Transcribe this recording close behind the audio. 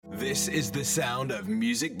This is the sound of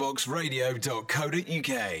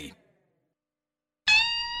musicboxradio.co.uk.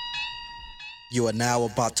 You are now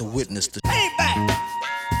about to witness the Payback.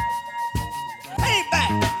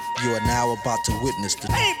 Payback. You are now about to witness the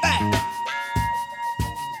Payback.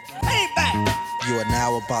 Payback. You are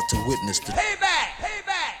now about to witness the Payback.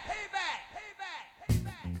 Payback. Payback.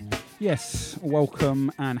 Payback. Yes,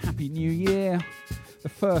 welcome and Happy New Year. The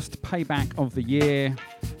first payback of the year.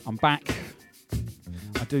 I'm back.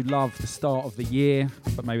 I do love the start of the year,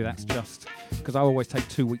 but maybe that's just because I always take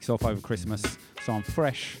 2 weeks off over Christmas, so I'm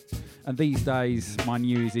fresh. And these days, my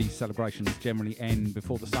New Year's Eve celebrations generally end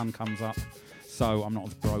before the sun comes up, so I'm not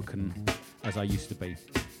as broken as I used to be.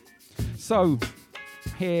 So,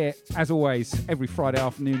 here, as always, every Friday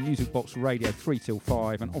afternoon, Music Box Radio 3 till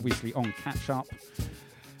 5, and obviously on Catch Up,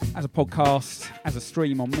 as a podcast, as a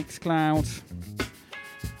stream on Mixcloud.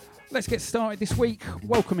 Let's get started this week,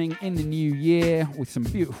 welcoming in the new year with some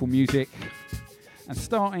beautiful music, and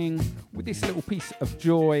starting with this little piece of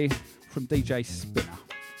joy from DJ Spinna.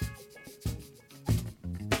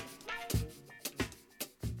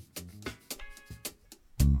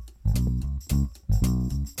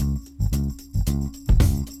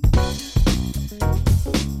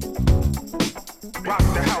 Rock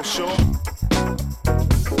the house, y'all.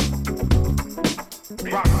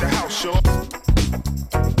 Rock the house, y'all.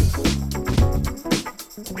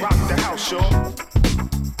 Rock the house, y'all.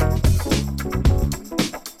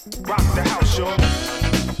 Rock the house, y'all.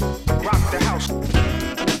 Rock the house.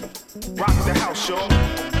 Rock the house, y'all.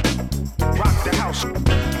 Rock the house.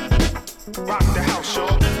 Rock the house,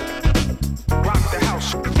 y'all. Rock the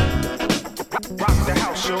house. Rock the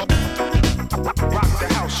house, y'all. Rock the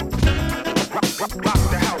house. Rock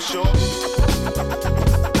the house, y'all. Rock the house, y'all.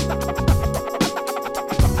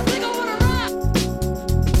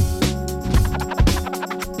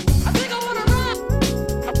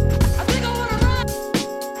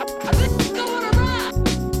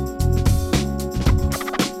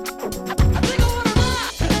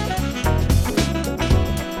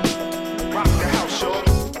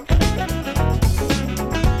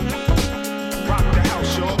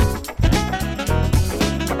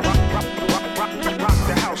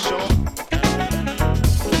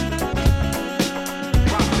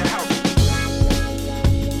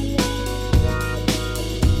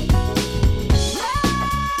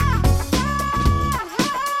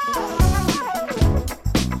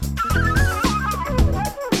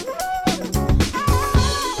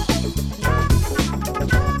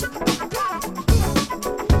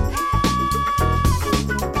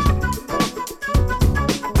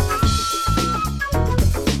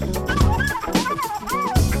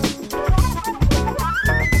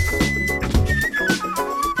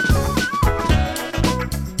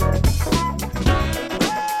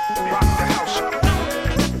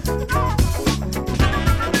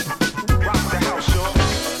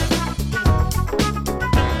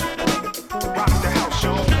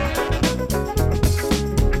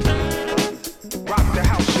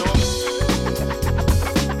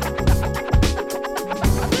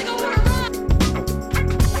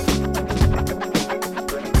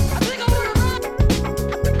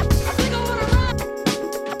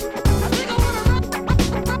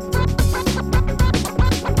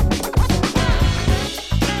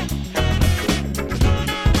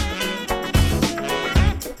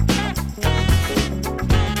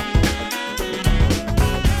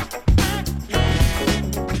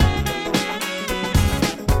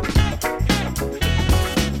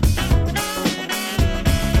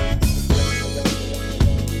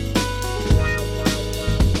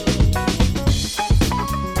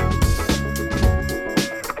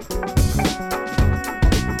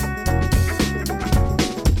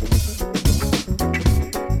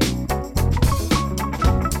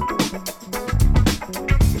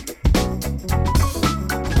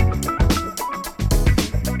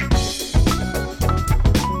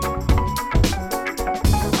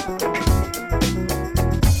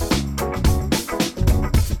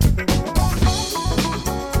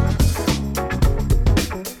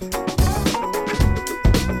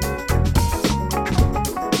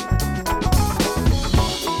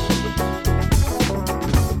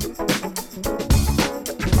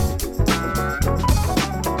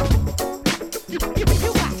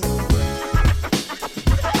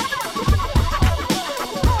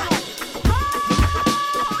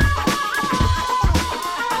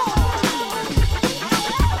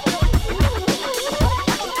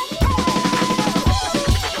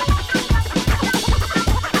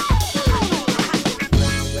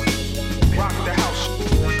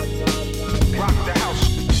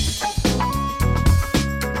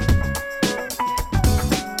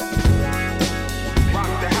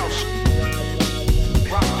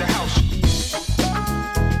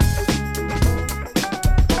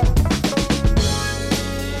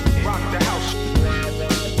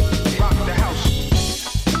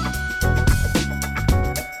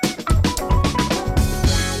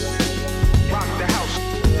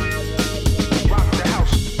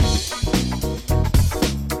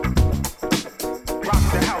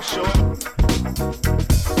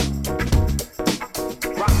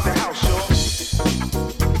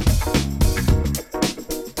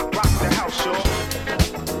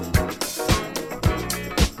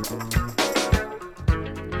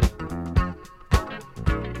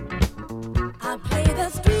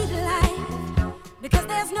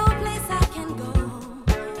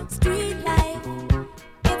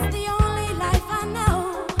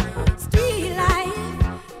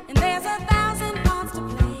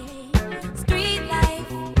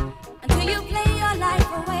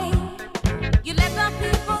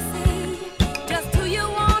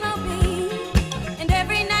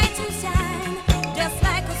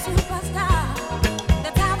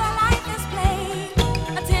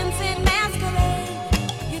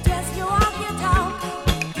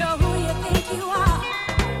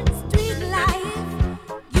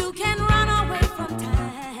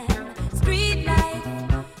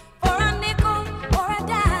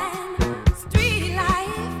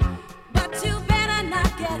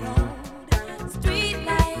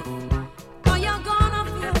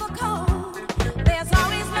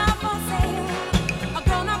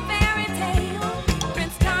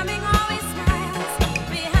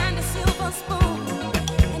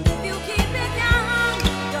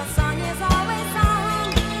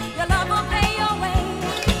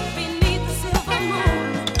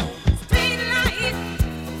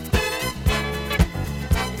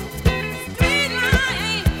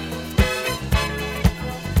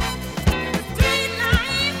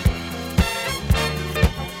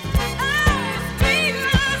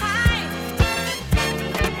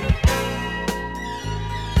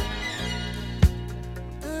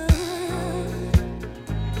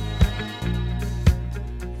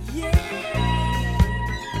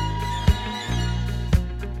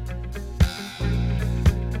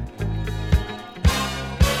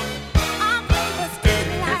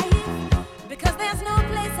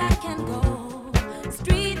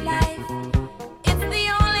 Street life, it's the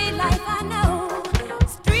only life I know.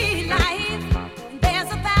 Street life, there's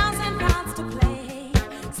 1,000 parts to play.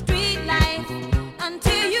 Street life,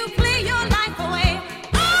 until you play your life away.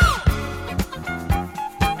 Oh!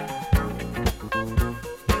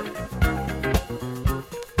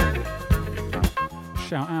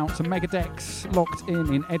 Shout out to Megadex, locked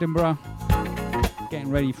in Edinburgh, getting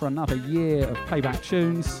ready for another year of Payback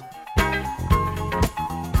tunes.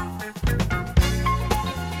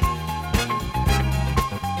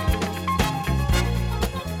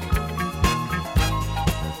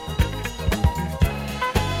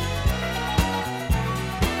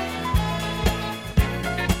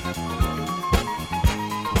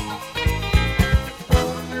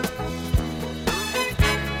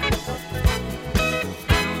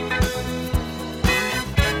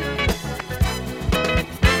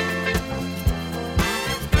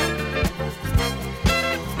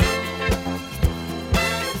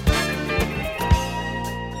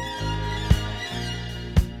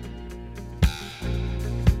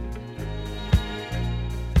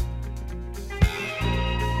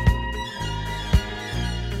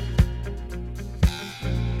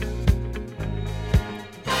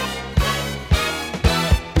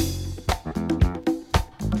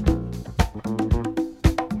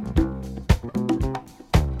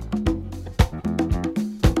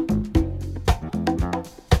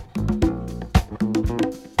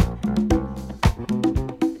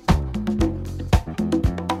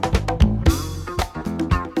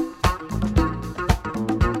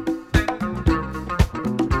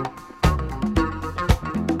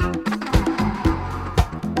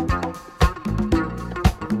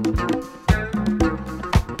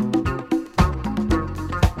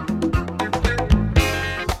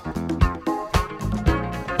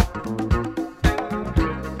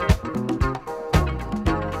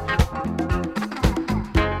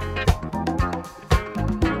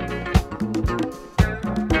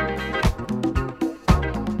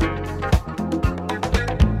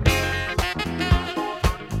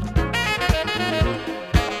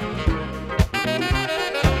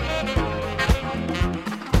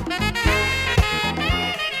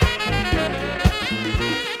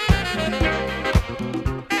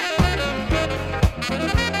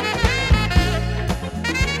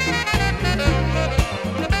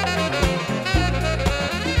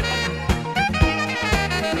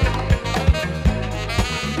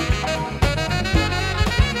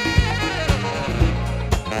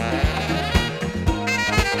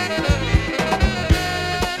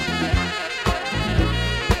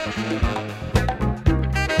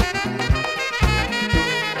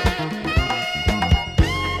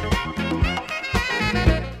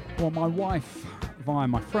 My wife, via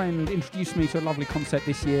my friend, introduced me to a lovely concept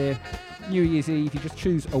this year. New Year's Eve, you just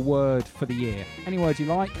choose a word for the year. Any word you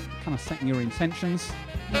like, kind of setting your intentions.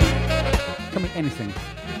 Can be anything,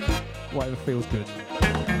 whatever feels good.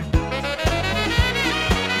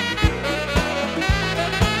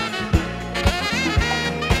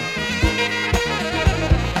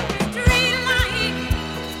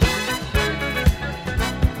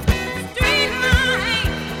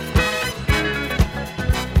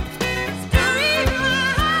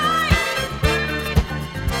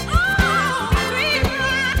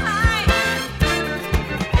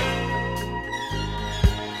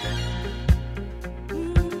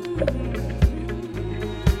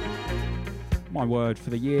 My word for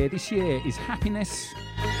the year this year is happiness.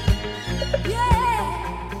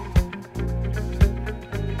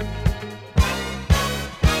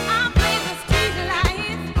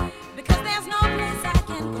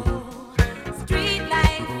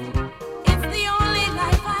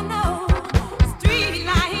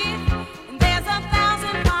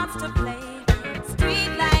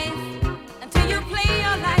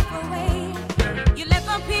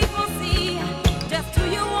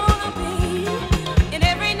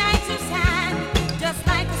 Just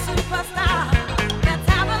like a superstar.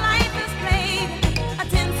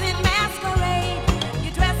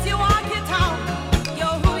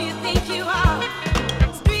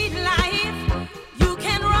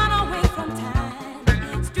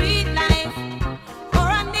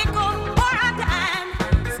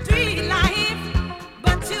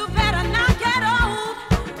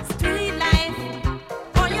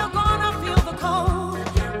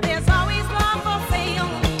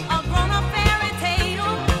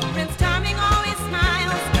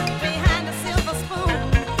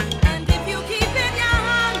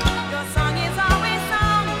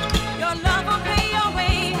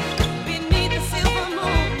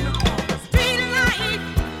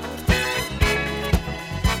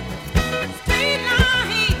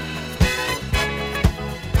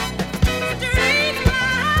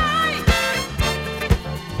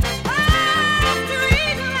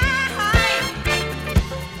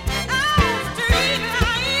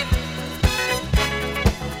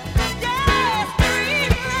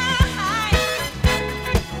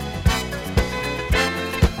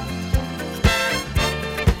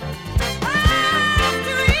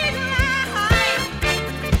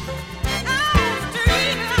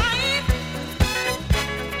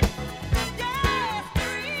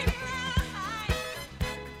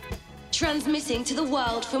 Transmitting to the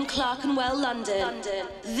world from Clerkenwell, London.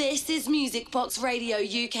 This is Music Box Radio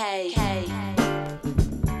UK.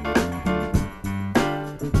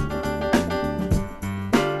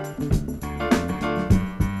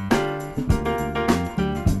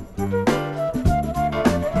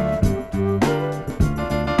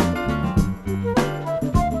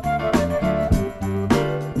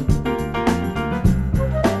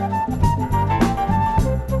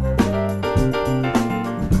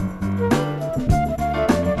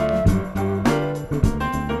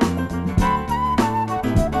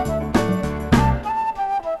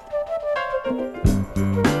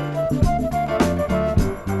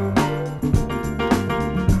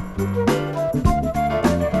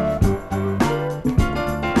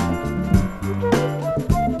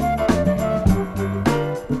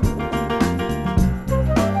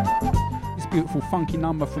 Funky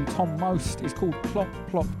number from Tom Most. It's called Plop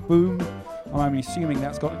Plop Boom. I'm only assuming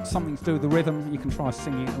that's got something to do with the rhythm. You can try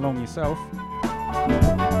singing it along yourself.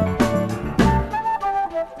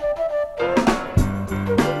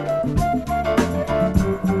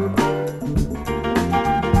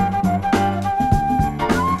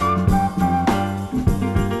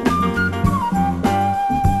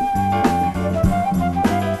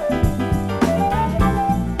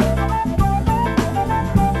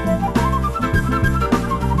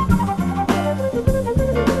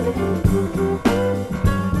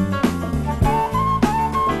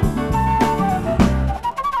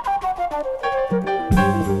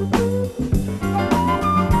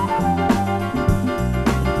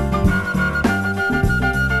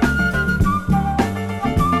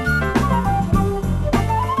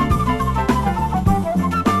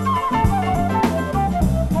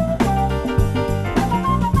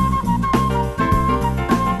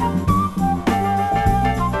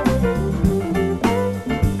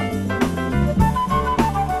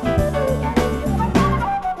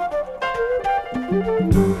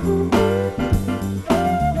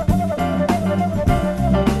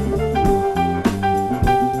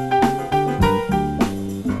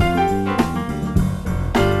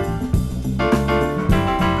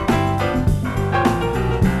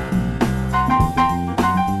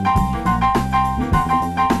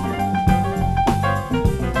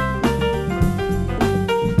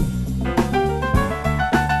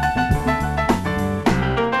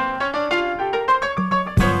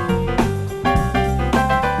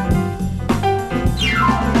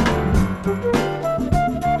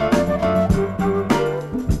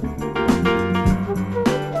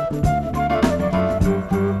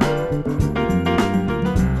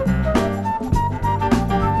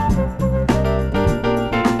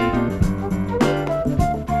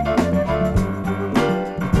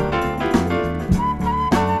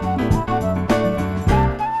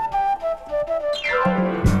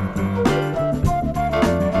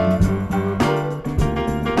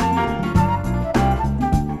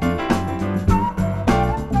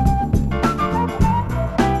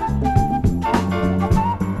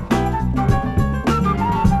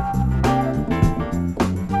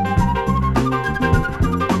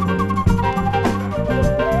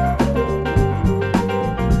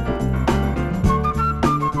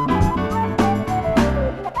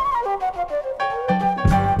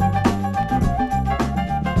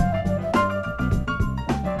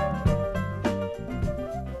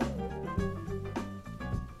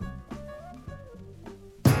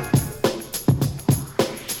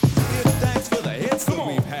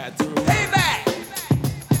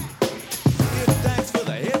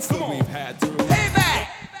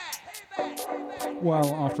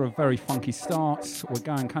 Well, after a very funky start, we're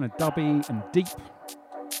going kind of dubby and deep.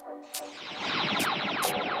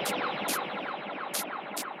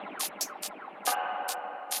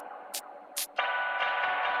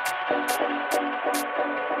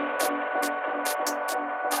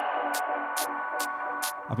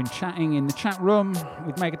 I've been chatting in the chat room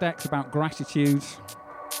with Megadex about gratitude.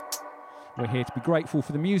 We're here to be grateful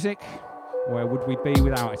for the music. Where would we be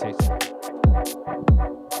without it?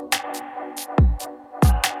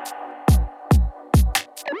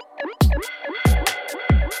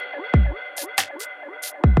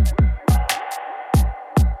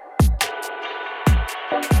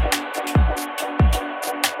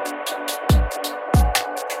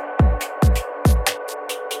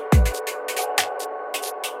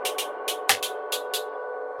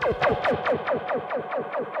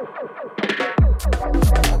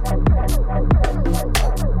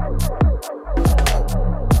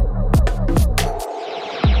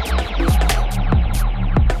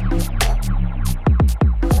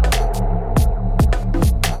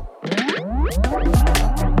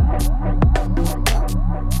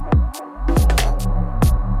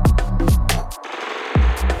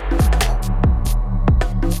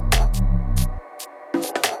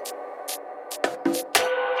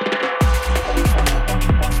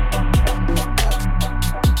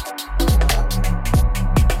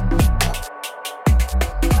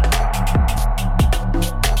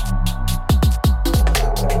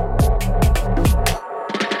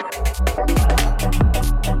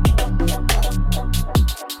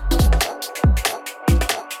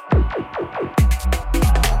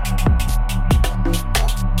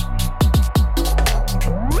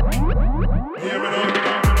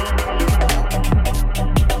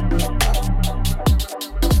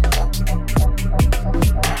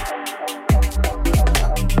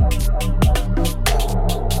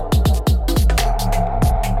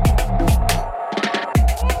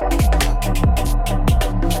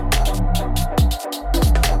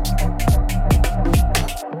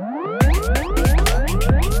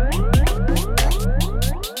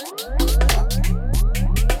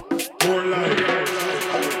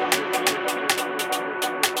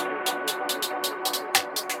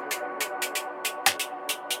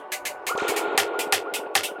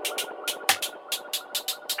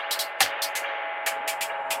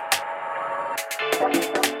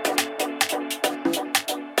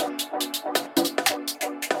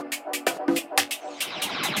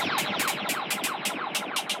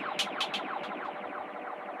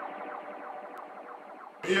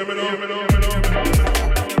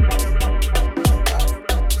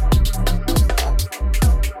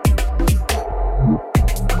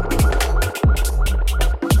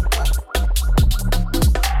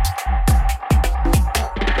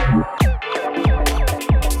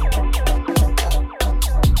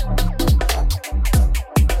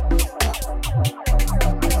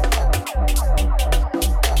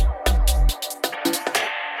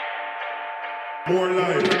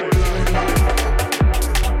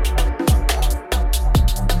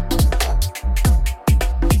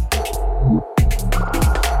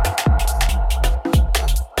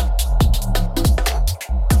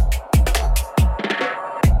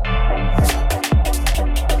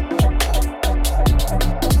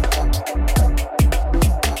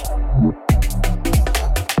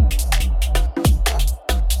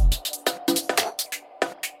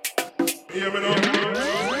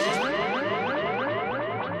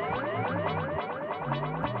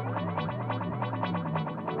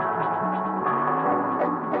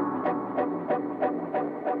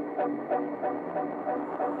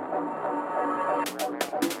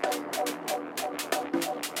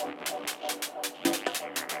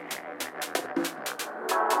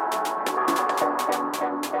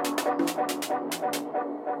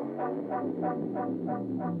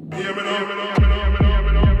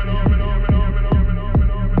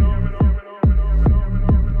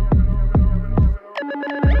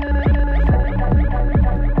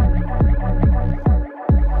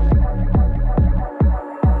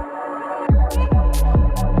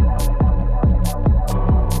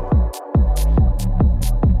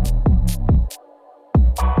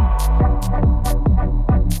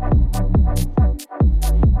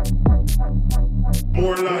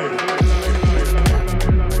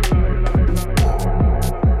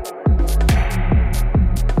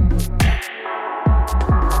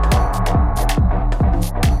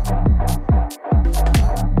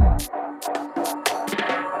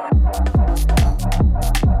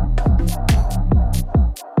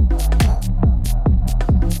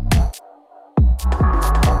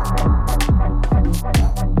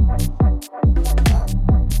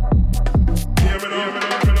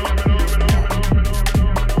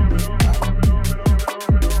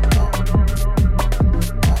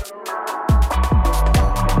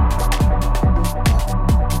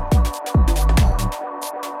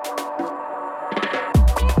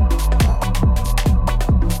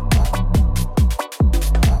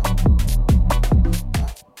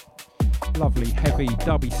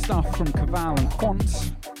 Dubby stuff from Caval and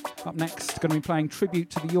Quant. Up next, going to be playing tribute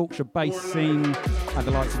to the Yorkshire bass scene at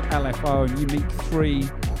the likes of LFO and Unique 3,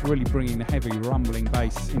 really bringing the heavy rumbling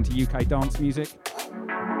bass into UK dance music.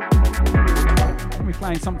 Going to be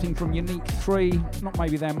playing something from Unique 3, not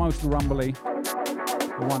maybe their most rumbly,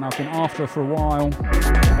 the one I've been after for a while,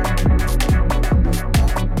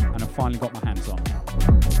 and I've finally got my hands on.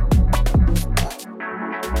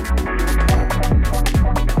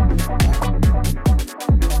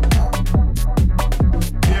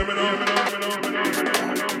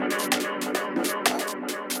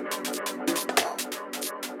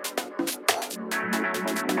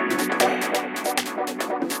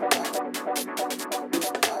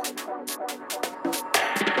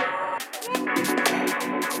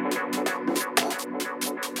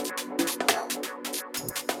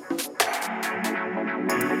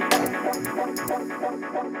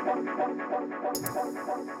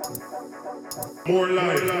 More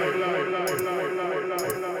life.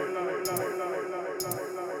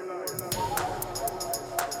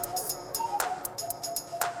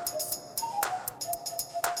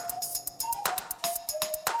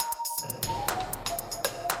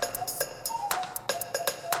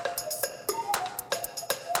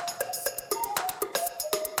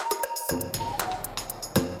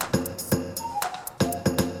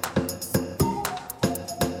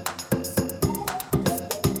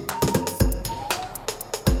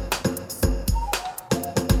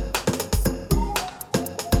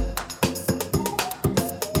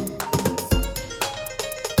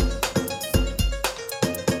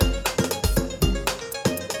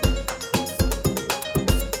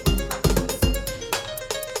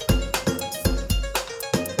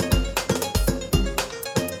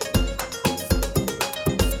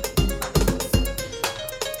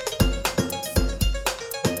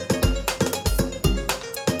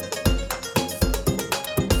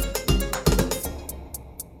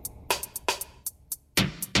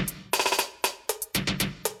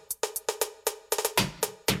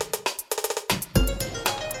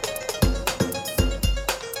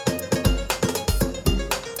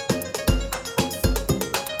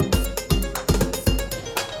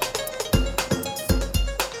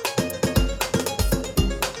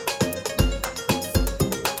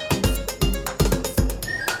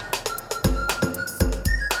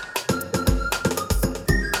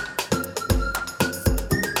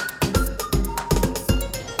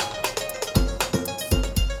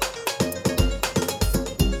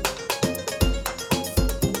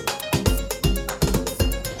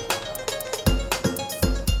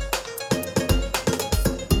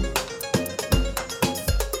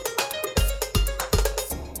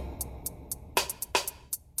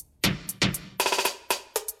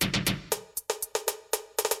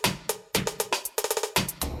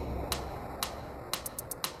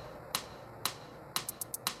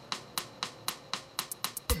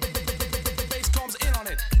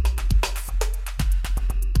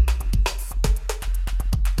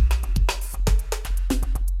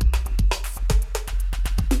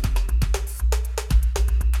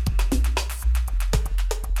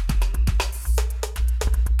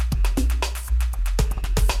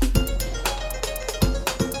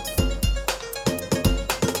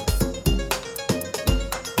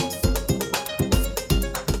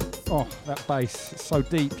 that bass. It's so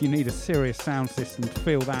deep, you need a serious sound system to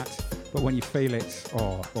feel that. But when you feel it,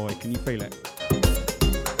 oh boy, can you feel it?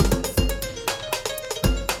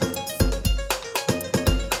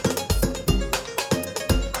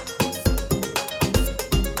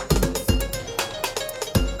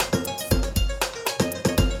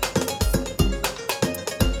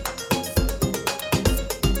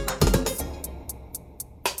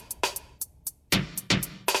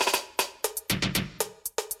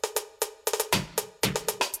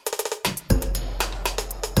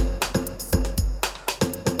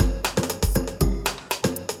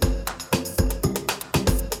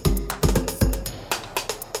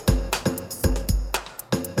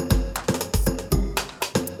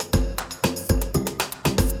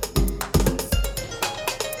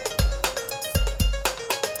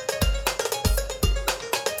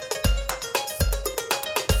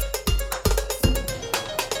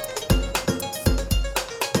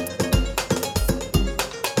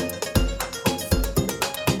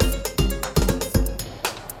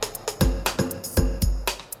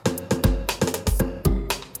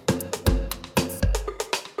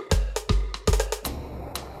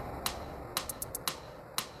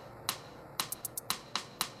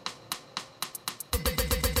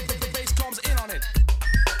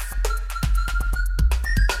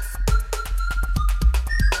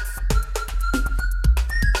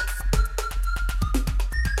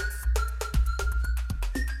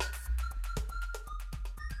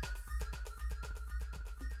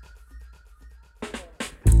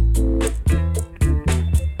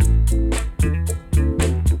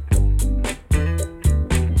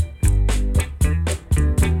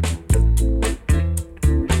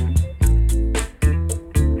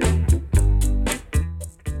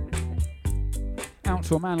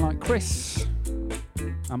 To a man like Chris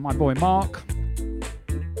and my boy Mark.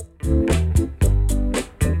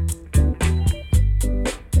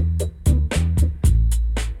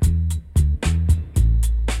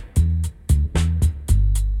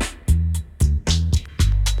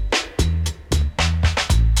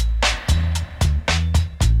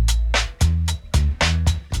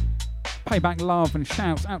 Payback love and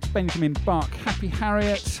shouts out to Benjamin Buck, Happy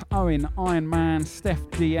Harriet, Owen Iron Man, Steph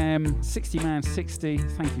DM, 60 Man 60.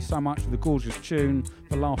 Thank you so much for the gorgeous tune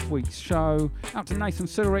for last week's show. Out to Nathan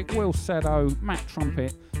Suderick, Will Sedo, Matt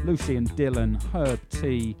Trumpet, Lucy and Dylan, Herb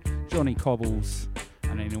T, Johnny Cobbles,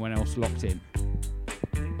 and anyone else locked in.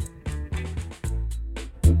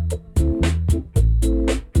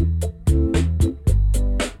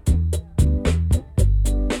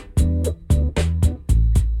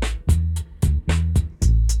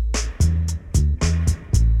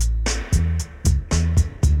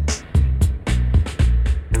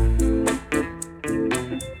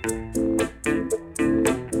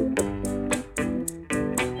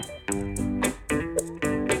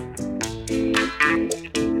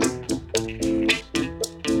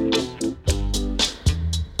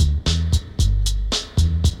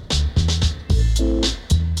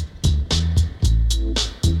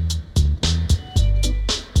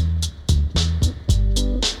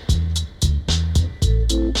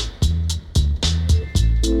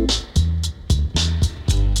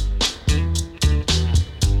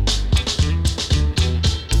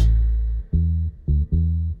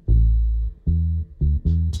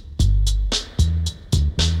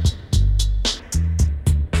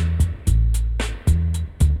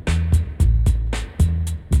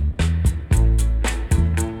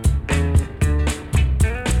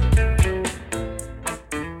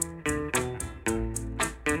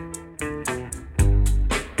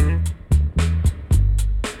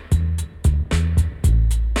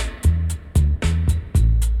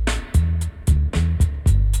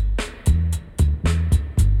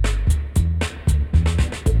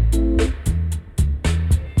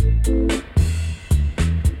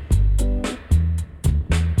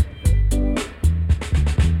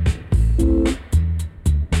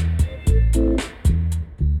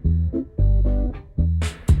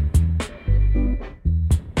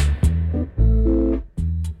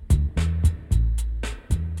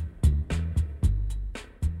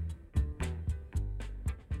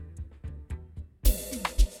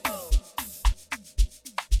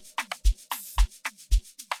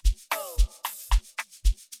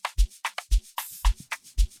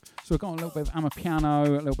 So we've got a little bit of Amapiano,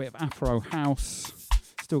 a little bit of Afro house,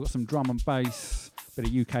 still got some drum and bass, bit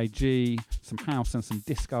of UKG, some house and some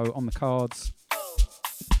disco on the cards.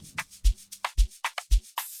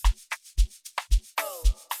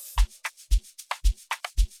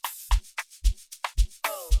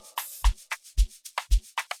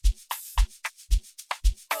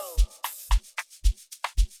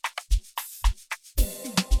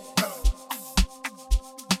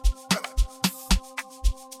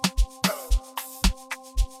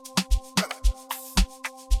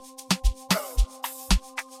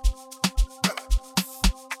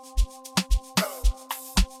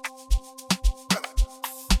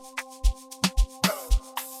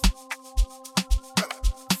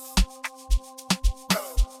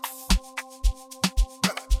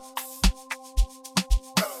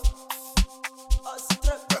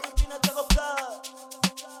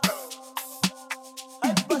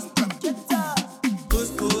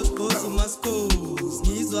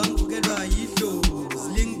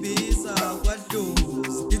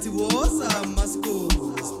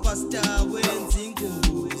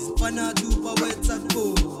 fana tupa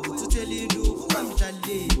wetsako tutelindo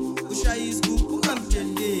ungamdlali ushaya isigubhu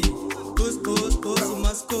ungamdlali Cos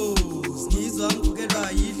umaskos ngizwa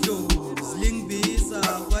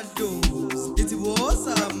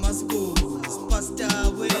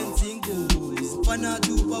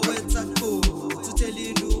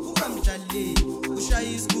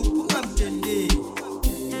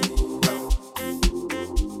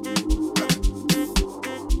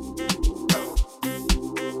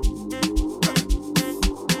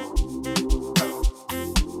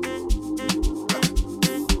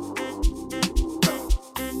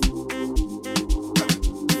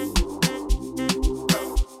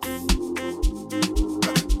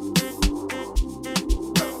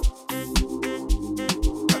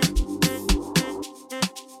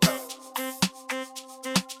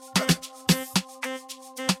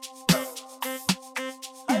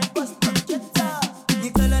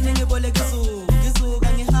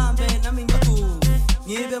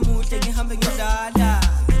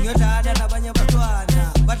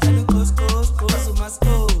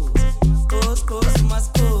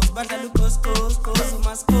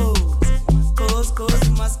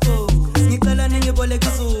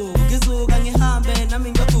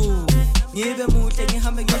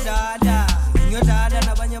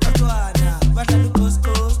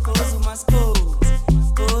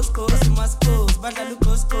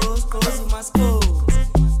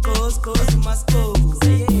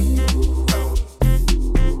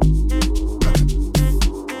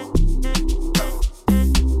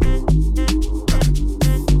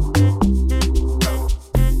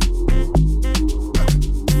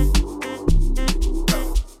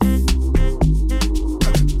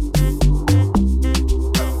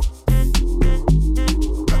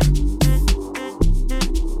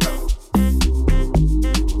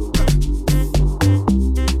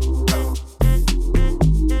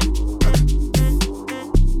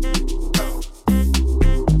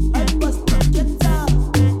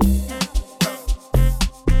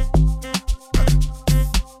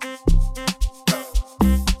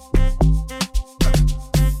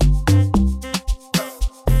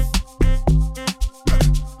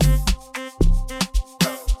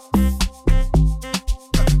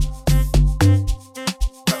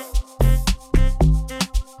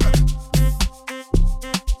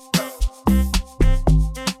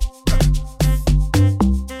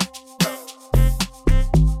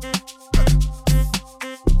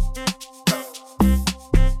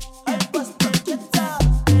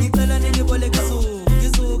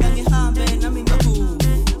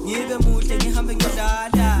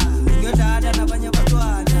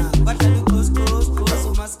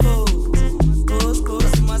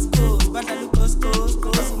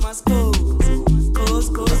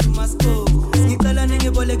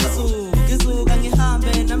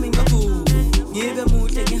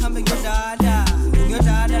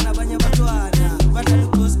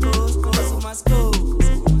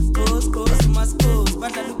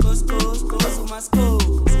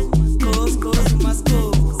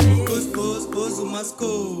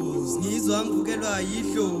ngikelwa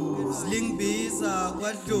yidlozi lingibiza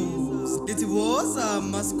kwadlozi lithi woza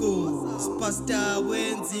maskos pastor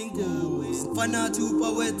wenza ingozi fana tupa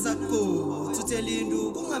wetsako tutelindo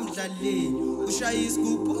ungamdlali ushaya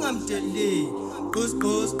isigubhu ungamdlali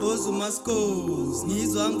Cos umaskos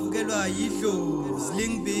ngizwa ngivukelwa yidlozi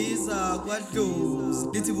lingibiza kwadlozi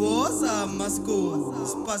lithi woza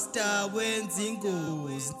maskos pastor wenza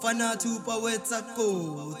ingozi fana tupa wetsako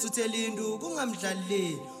tuthelindu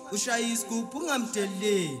kungamdlali ushaya isigubhu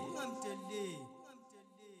ungamdlali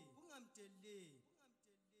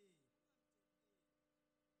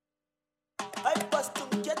I bust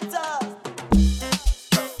to get up.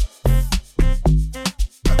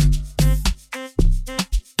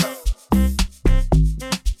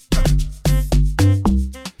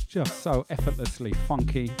 Just so effortlessly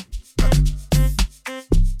funky.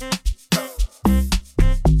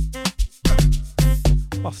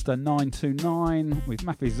 Buster 929 with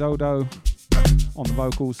Mappy Zodo on the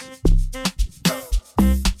vocals.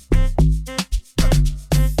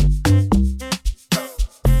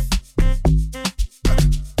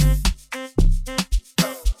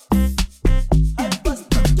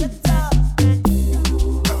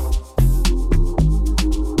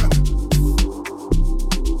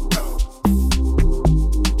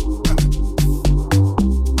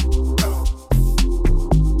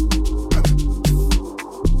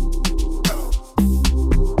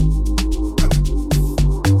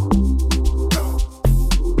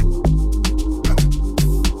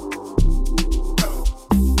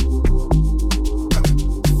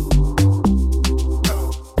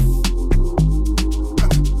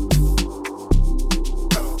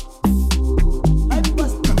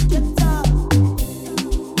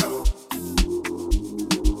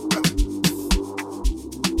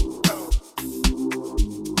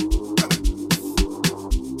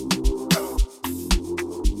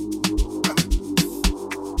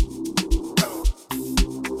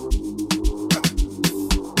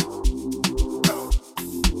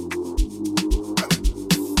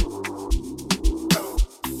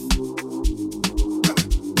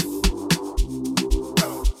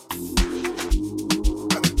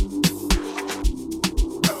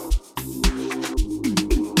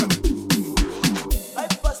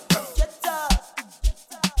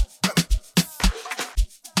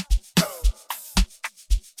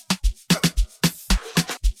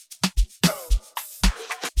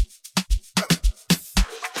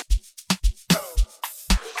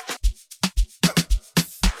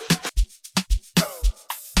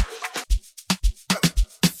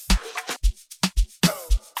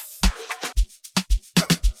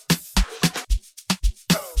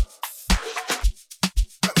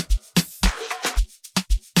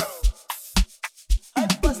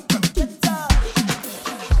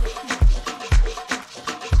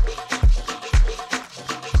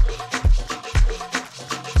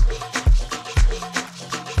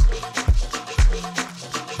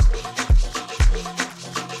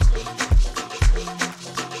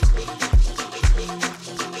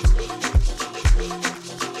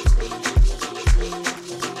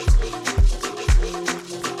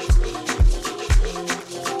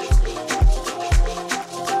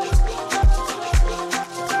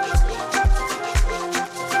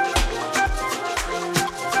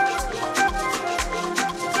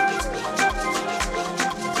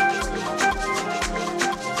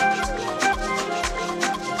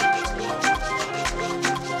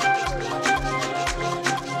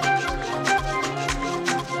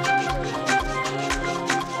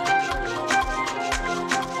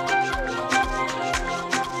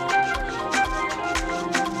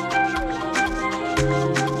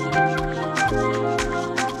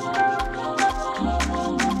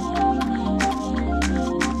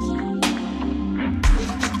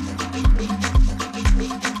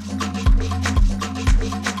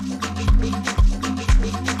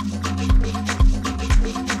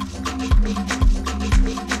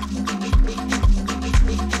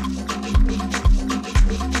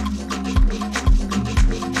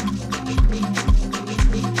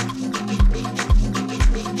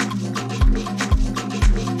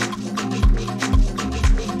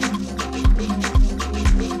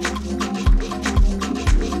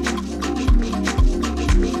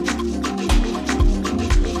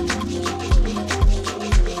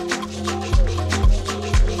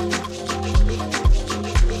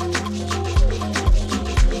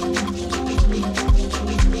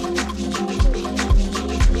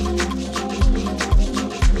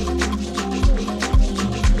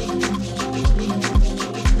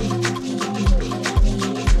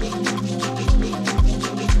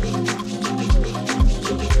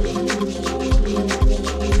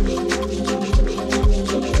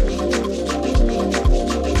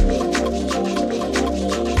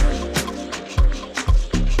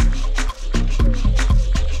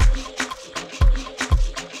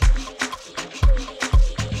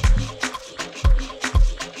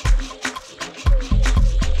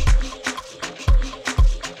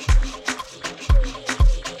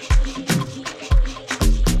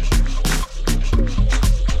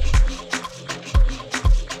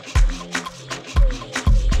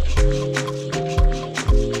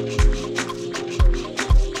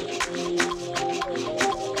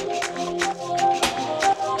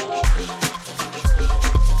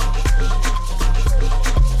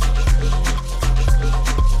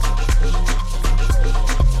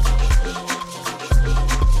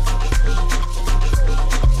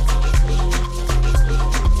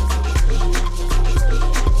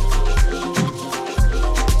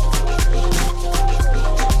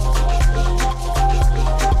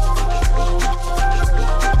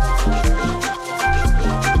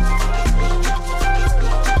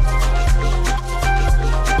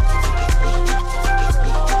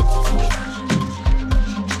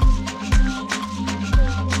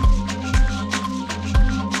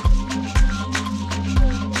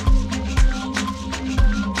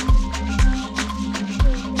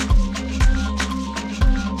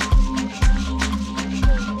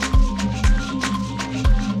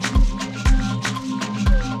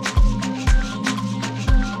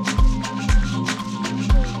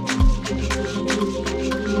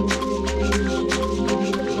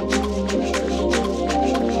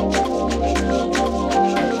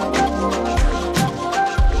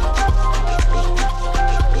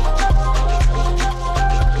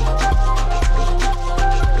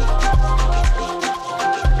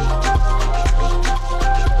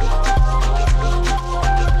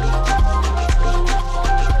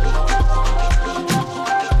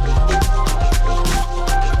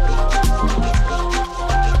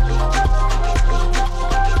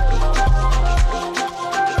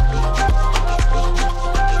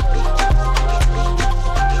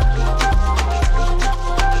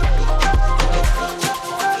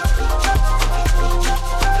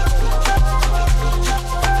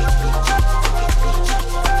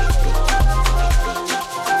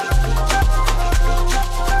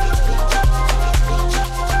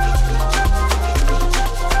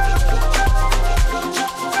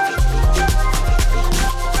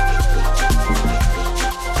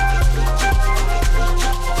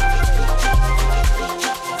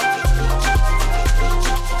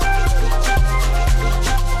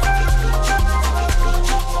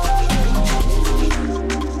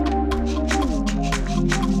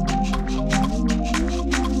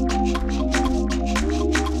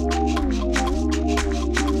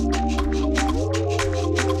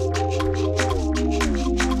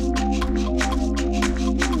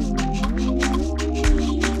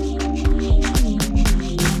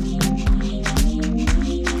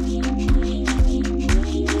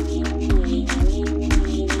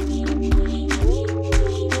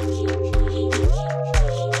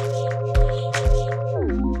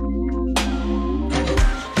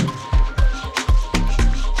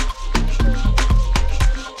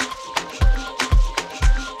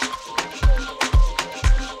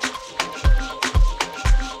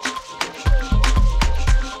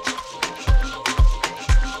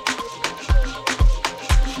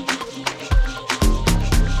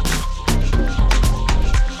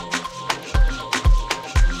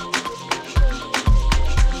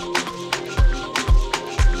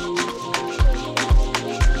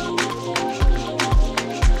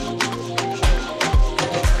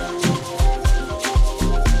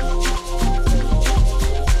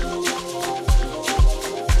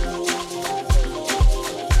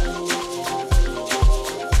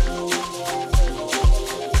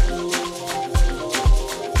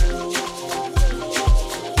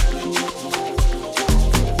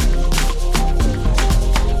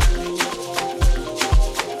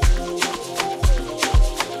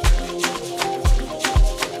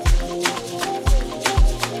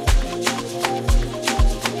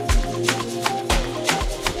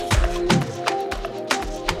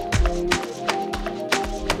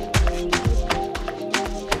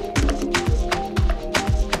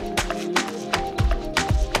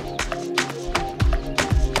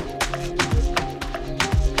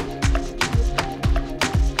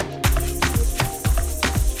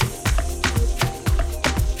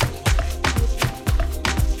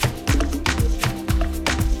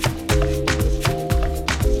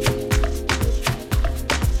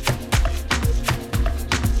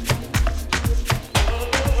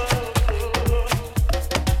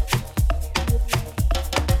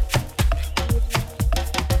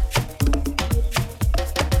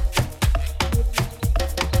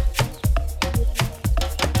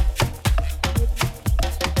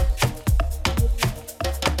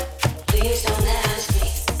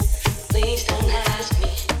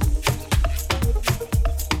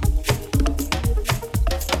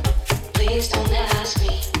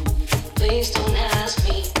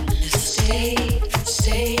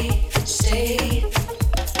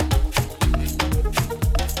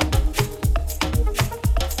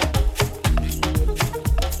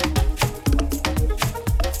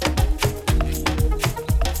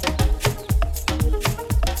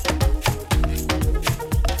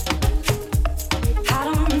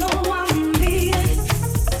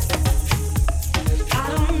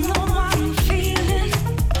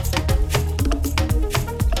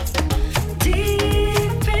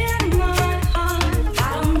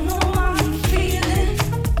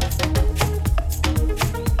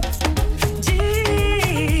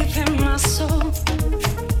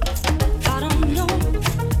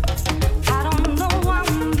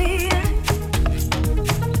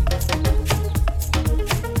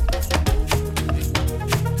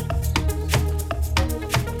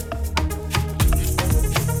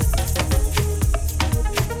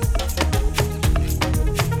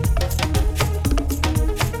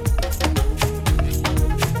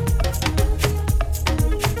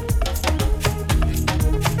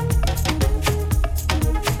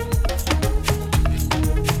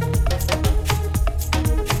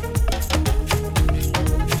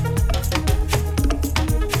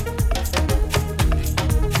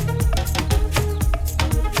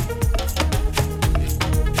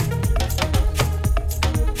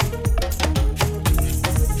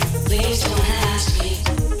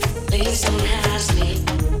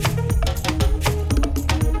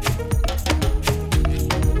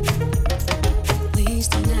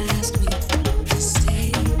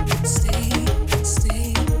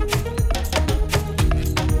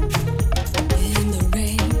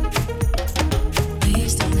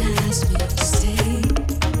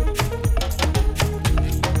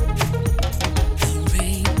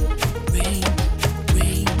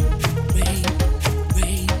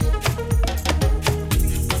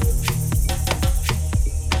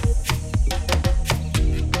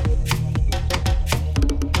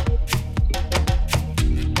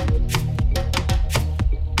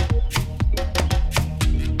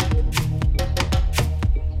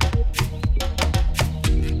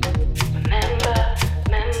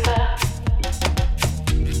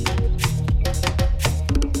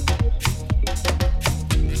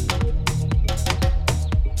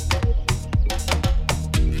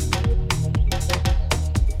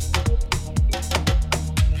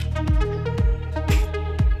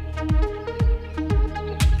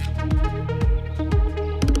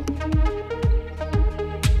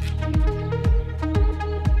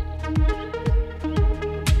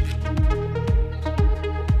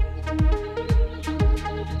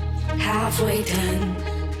 halfway done,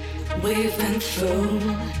 we've been through.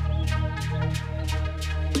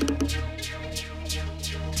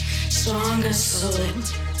 Stronger solid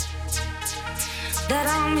that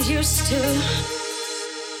I'm used to.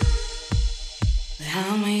 That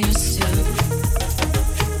I'm used to.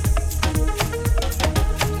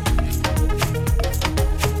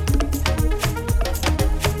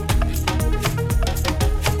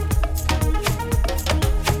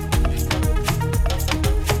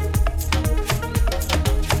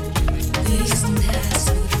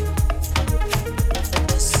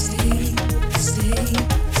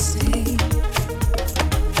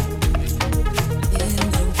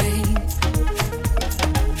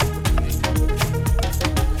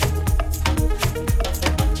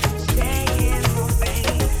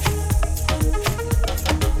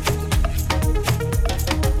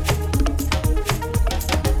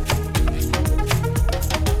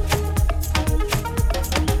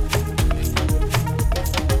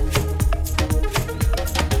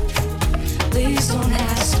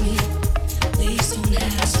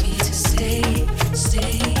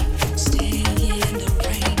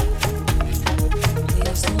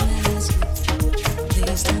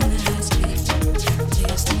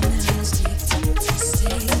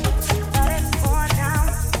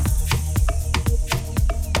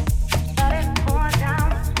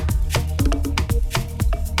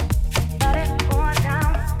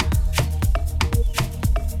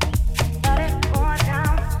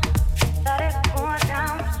 Pour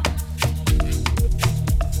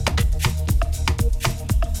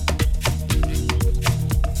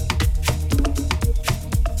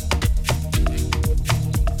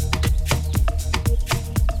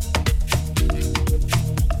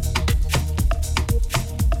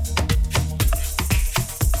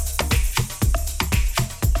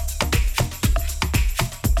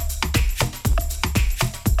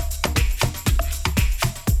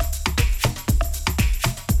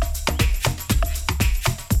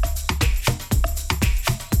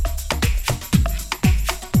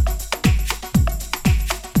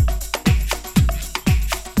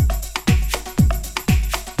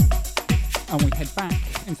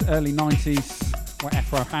early 90s, where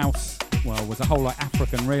Afro House, well, was a whole lot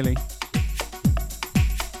African, really.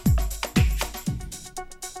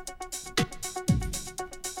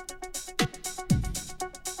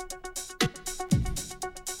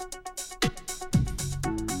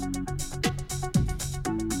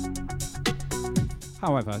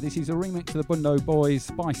 However, this is a remix of the Bundo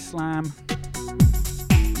Boys by Slam.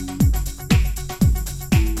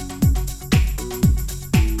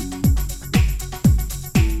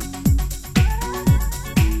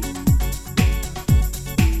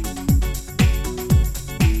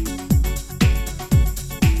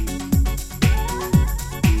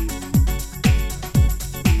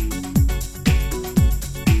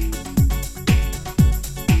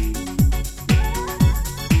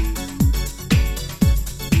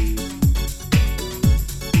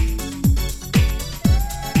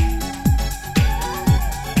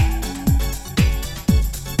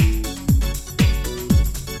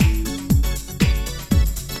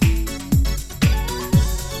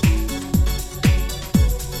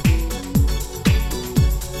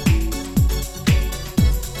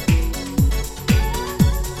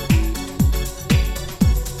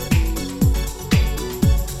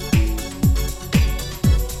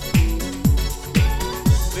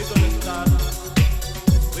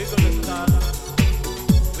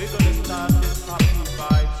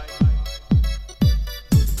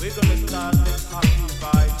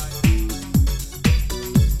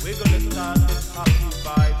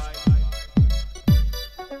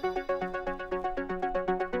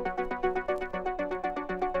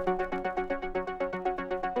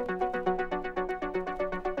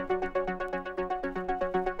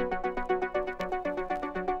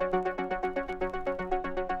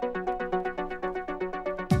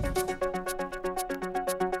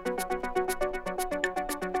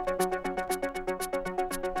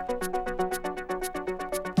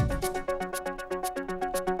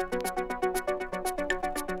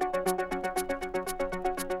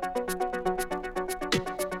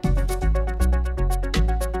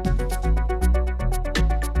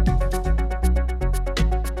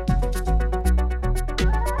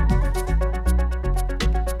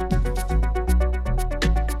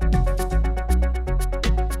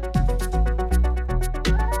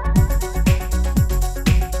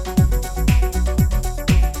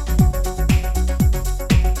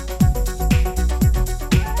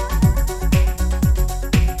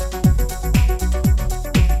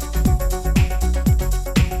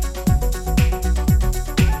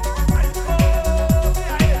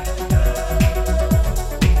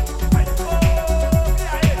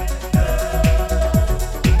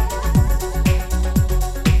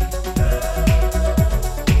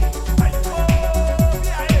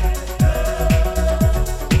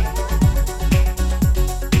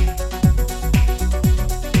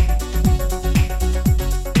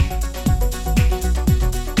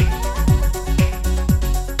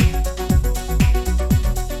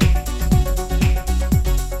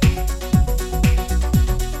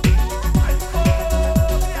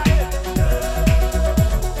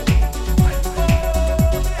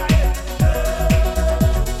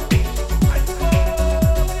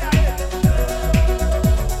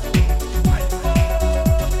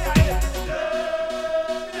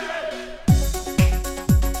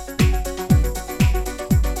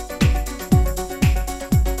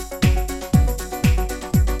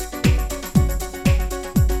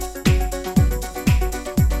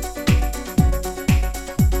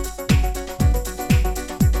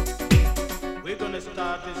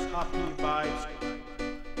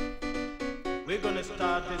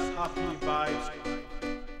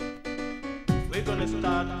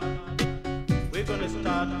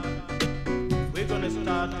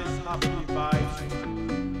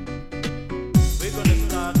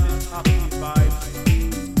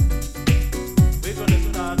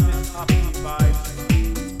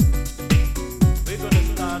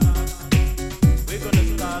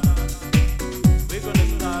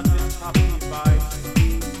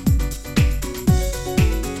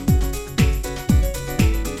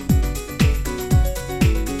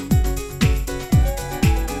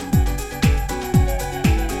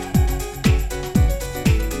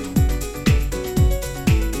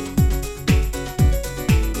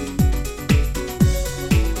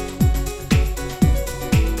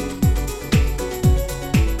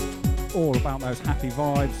 Happy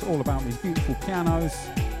vibes, all about these beautiful pianos.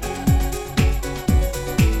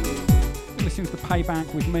 You're listening to the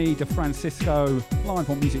Payback with me, DeFrancisco, live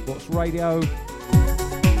on Music Box Radio.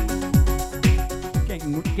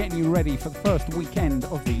 Getting you ready for the first weekend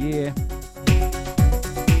of the year.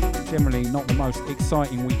 Generally not the most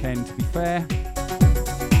exciting weekend, to be fair.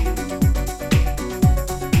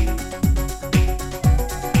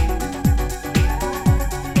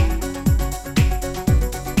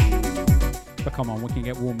 Come on, we can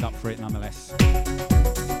get warmed up for it nonetheless.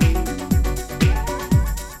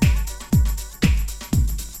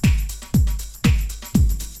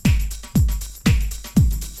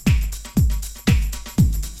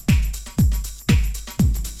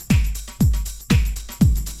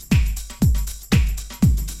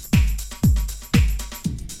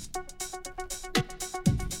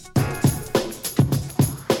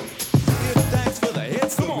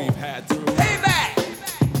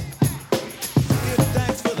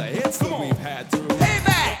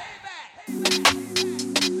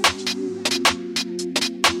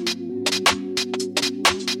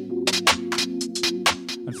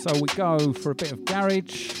 So we go for a bit of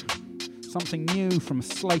garage, something new from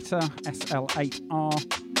Slater, SL8R.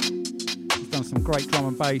 He's done some great drum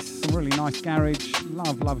and bass, some really nice garage.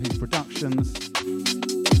 Love his productions.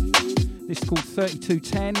 This is called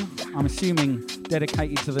 3210. I'm assuming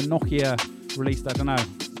dedicated to the Nokia released, I don't know,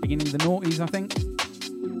 beginning of the noughties, I think.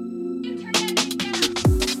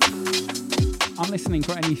 I'm listening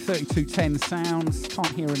for any 3210 sounds, can't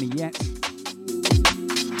hear any yet.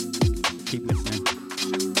 Keep listening.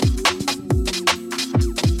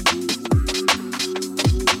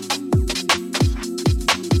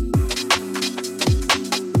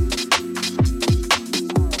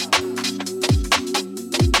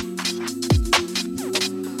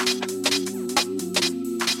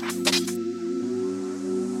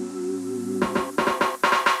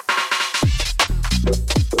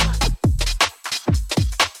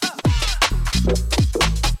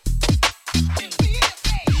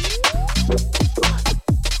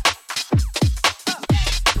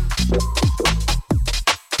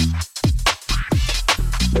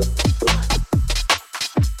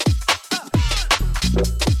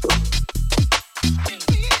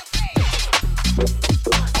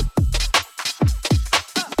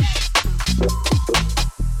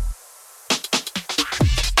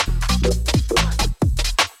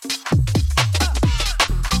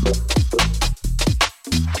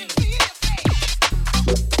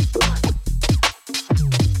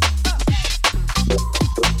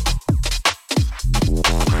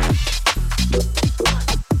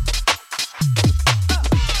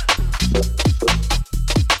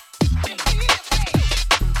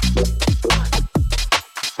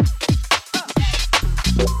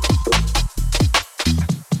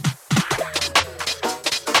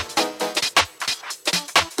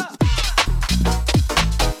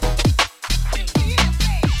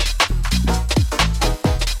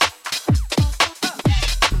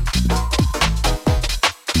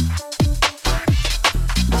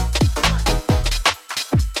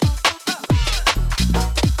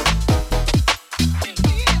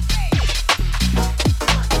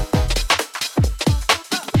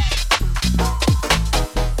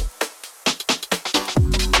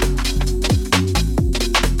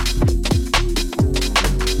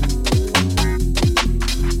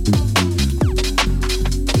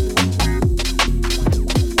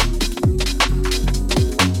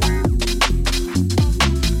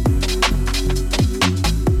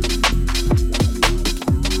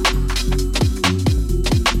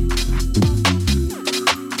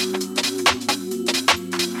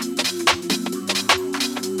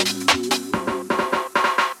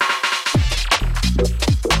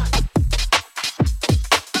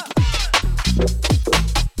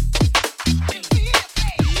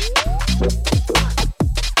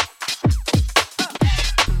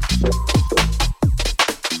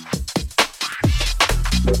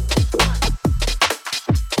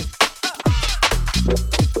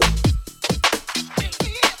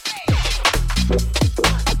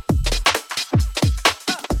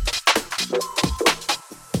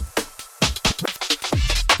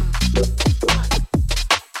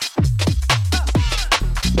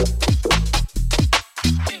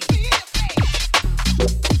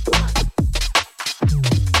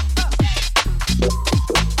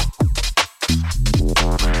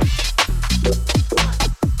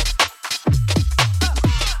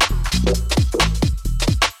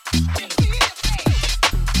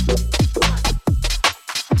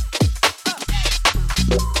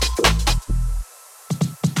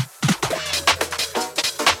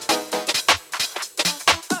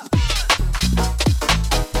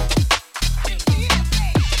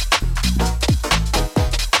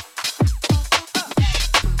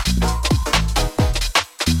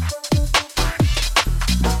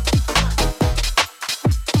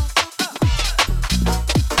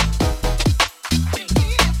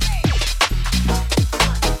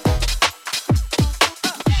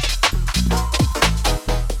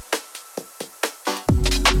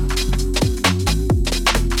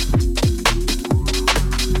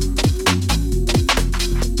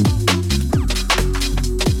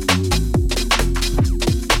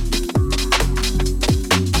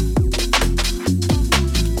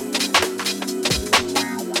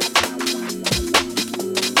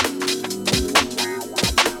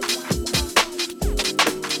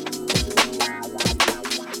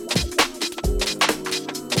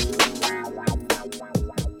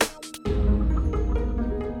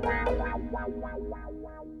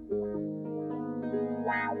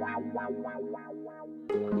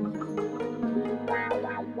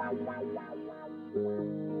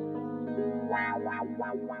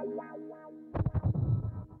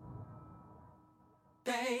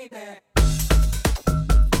 Baby.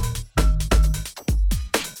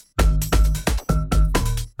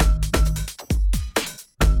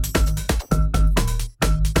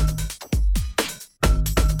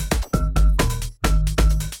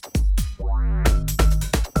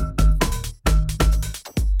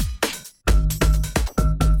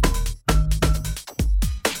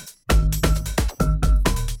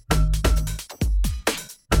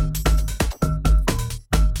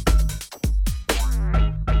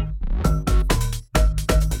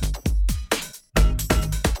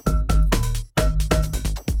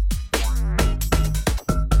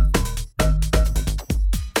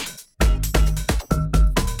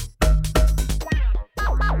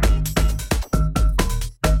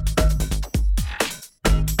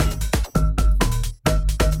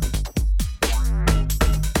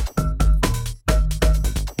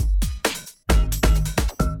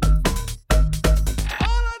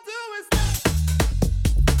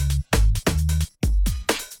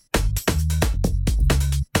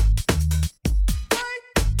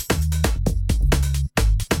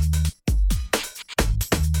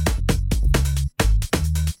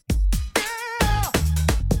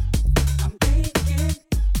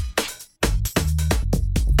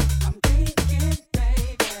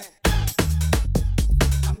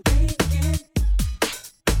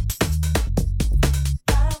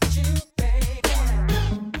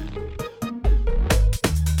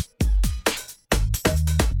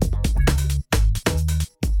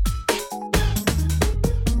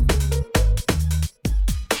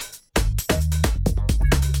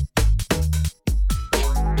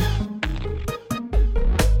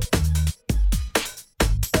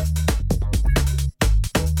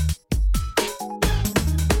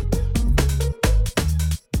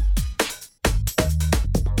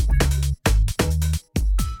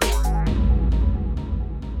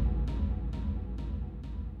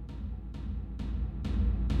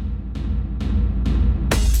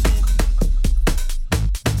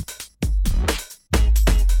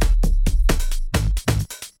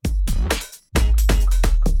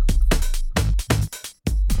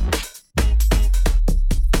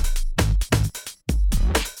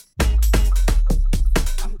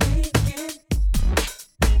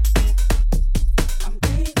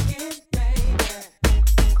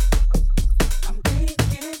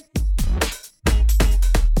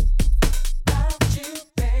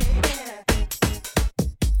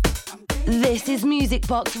 This is Music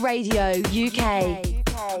Box Radio UK.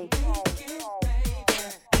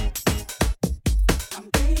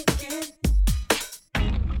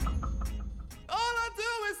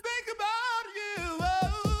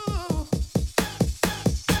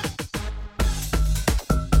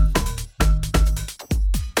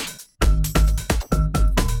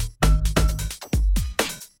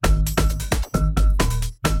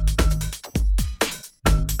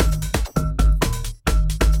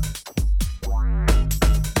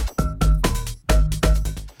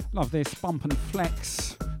 Love this Bump and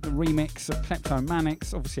Flex, the remix of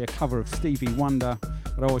Kleptomanics, obviously a cover of Stevie Wonder,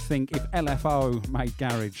 but I always think if LFO made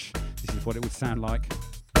garage, this is what it would sound like.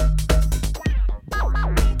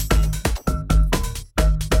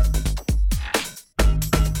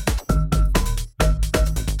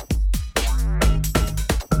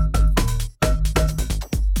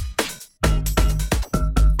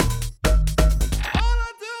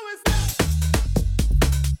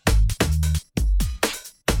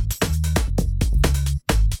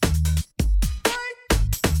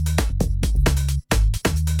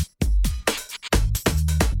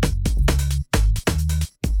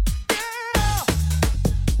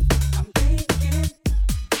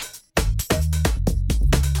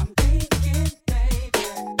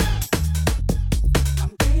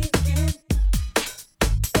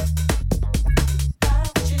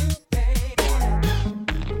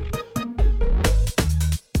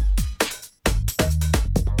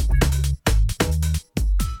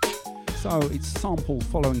 So it's sample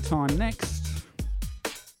following time next.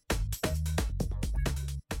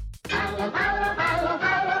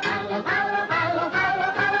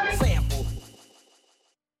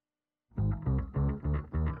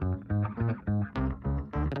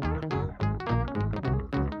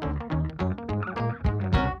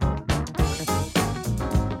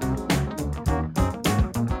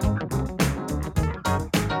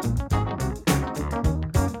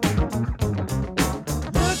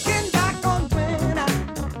 Looking back on when I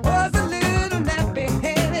was a little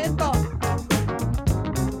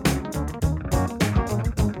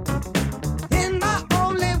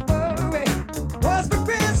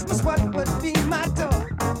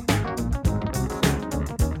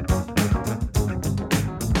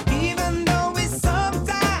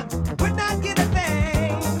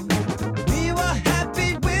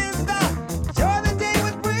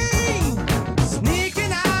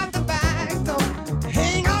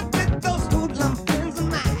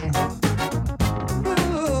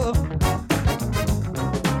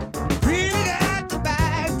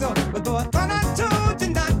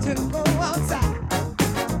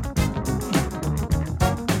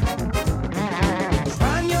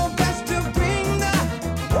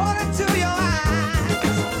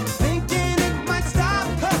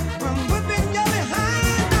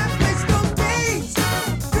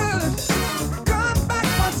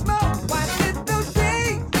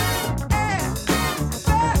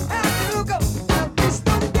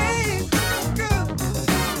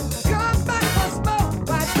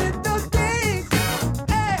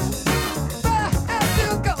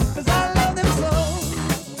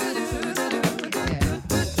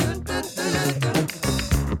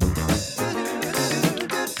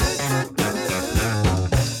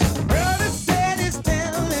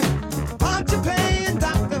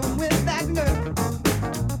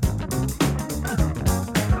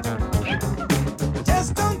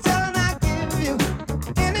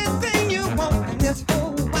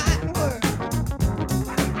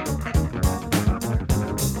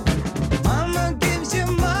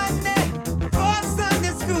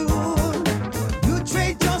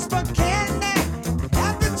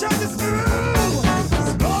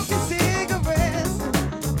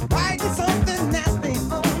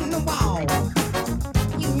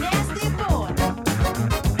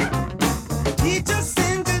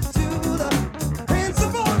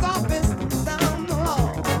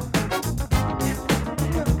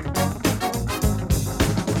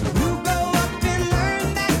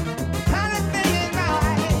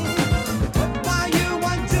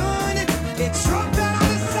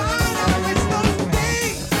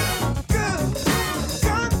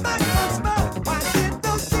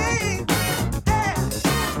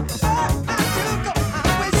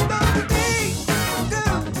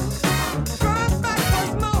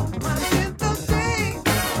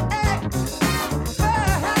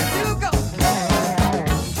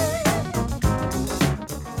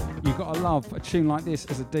love a tune like this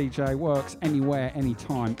as a DJ. Works anywhere,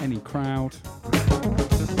 anytime, any crowd.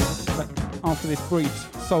 But after this brief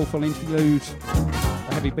soulful interlude, the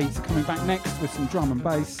heavy beats are coming back next with some drum and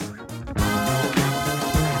bass.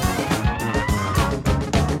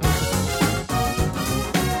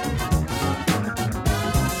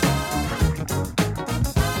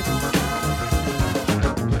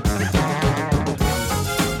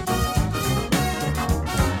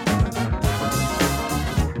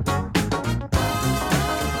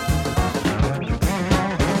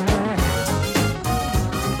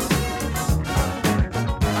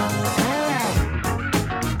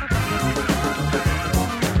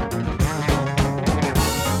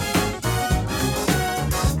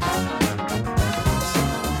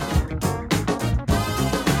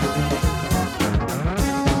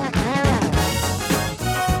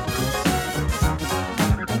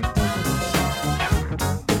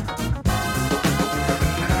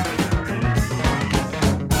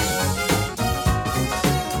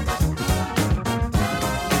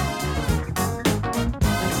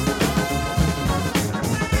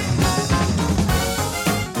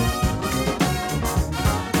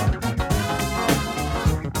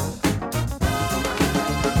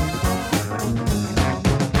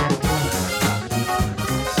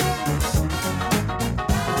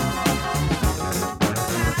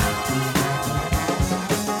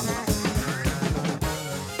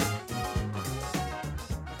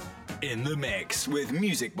 In the mix with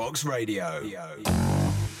Music Box Radio. Yeah,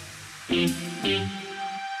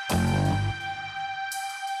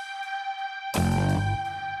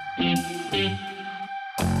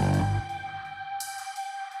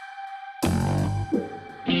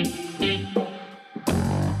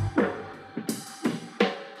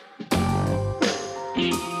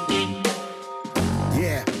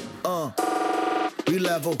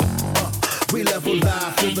 we level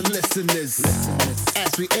live for the listeners.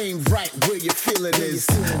 As we aim right where your feeling is.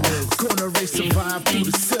 Gonna race survive through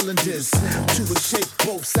the cylinders. To a shape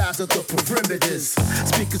both sides of the perimeters.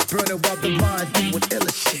 Speakers burning while the mind doing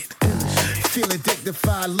illa shit. Feeling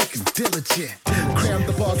dignified, looking diligent. Cram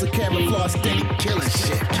the bars of camouflage, steady killing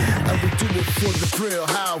shit. And we do it for the thrill.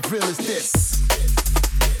 How real is this?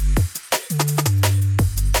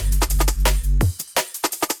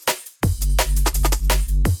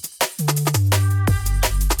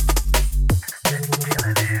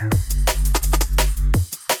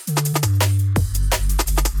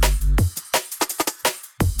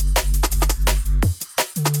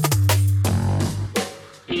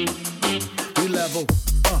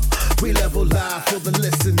 We level live for the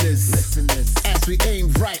listeners. As we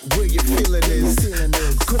aim right where your feeling is.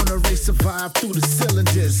 Gonna race survive through the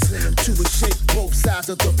cylinders. To a shape both sides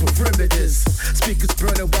of the perimeters. Speakers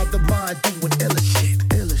burning while the mind doing illa shit.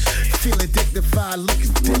 Feeling dignified,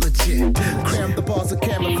 looking diligent. Cram the bars of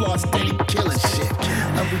camouflage, steady killing shit.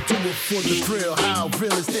 And we do it for the thrill. How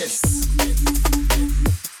real is this?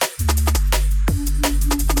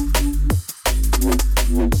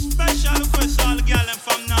 Special request all the girl and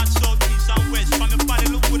from north, south, east and west. From your body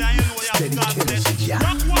look good and you know you have got blessed.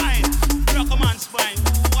 Rock wine, rock a man's spine.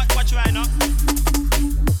 Watch right now.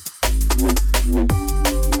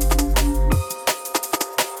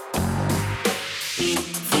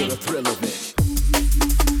 For the thrill of it.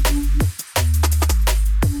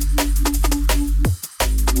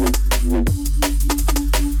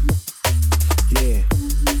 Yeah.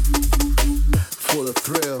 For the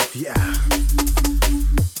thrill, yeah.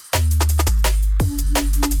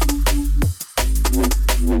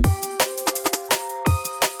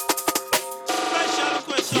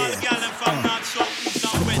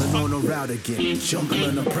 Again,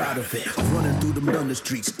 jumbling, I'm proud of it. Running through the London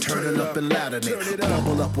streets, turning up and loud in it.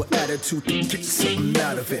 Bubble up with attitude to get something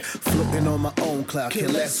out of it. Floating on my own cloud, care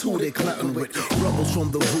less who they clowning with. Rebels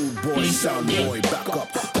from the rude boy, sound boy, back up.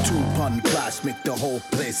 2-pun clash, make the whole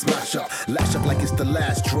place smash up. Lash up like it's the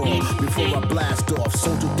last draw. Before I blast off,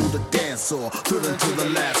 soldier through the dance hall, thrilling to the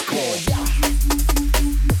last call.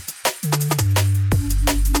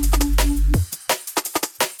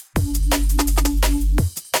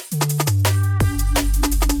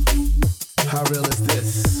 How real is this?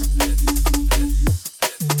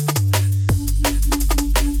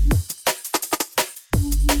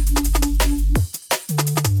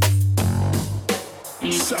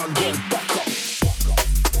 Sound good, back up.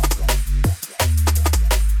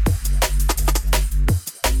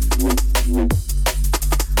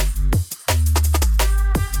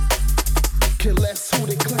 Kill less who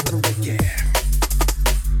they clapping with, yeah.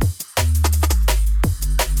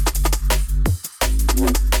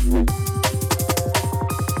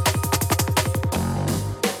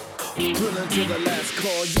 Drilling to the last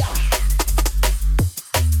call, yeah.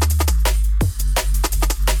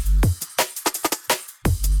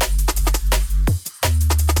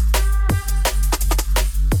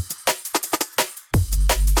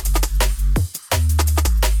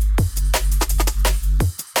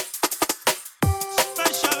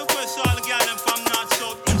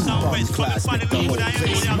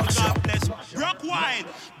 wine.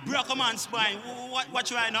 Broke a man's spine. What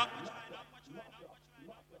you right now?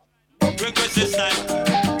 Request this time.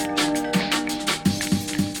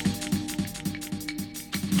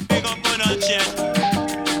 Big up on our chest.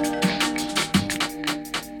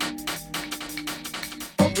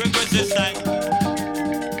 Request this time.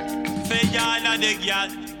 Fair y'all and the girl.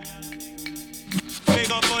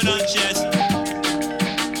 Big up on our chest.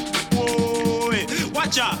 Whoa,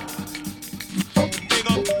 watch out. Big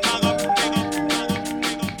up, bag up, big up, bag up,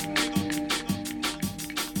 big up, big up.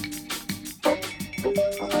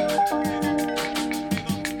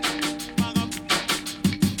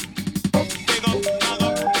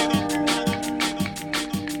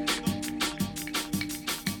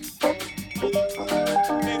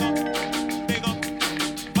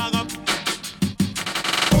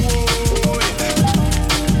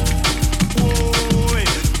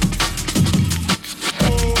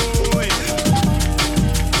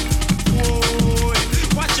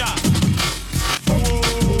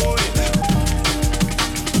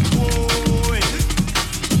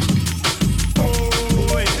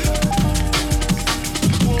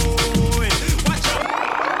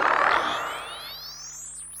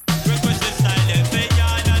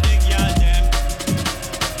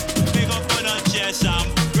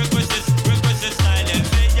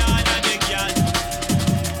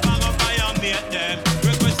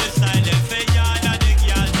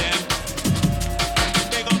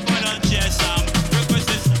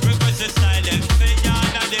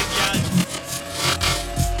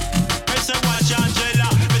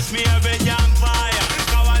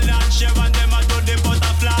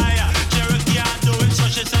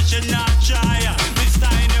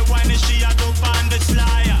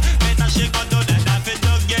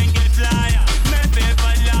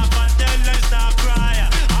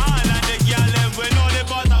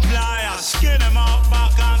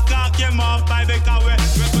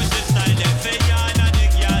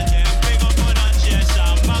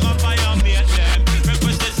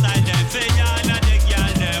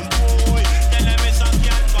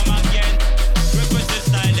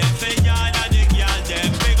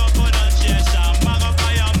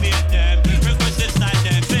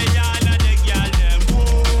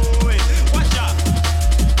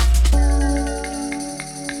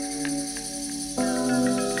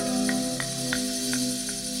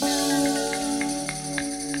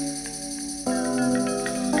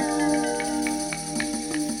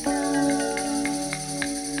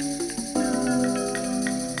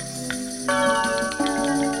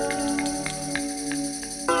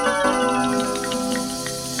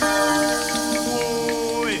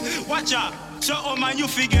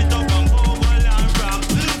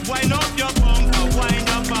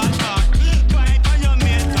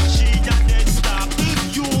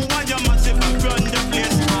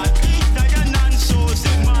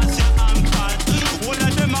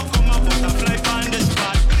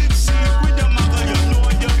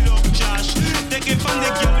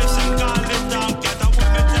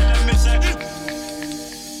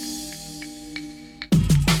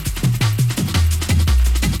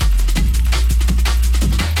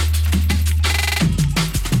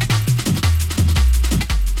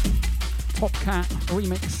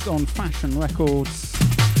 On Fashion Records.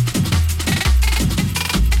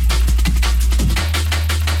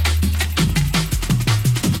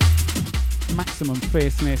 Maximum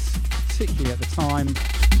fierceness, particularly at the time.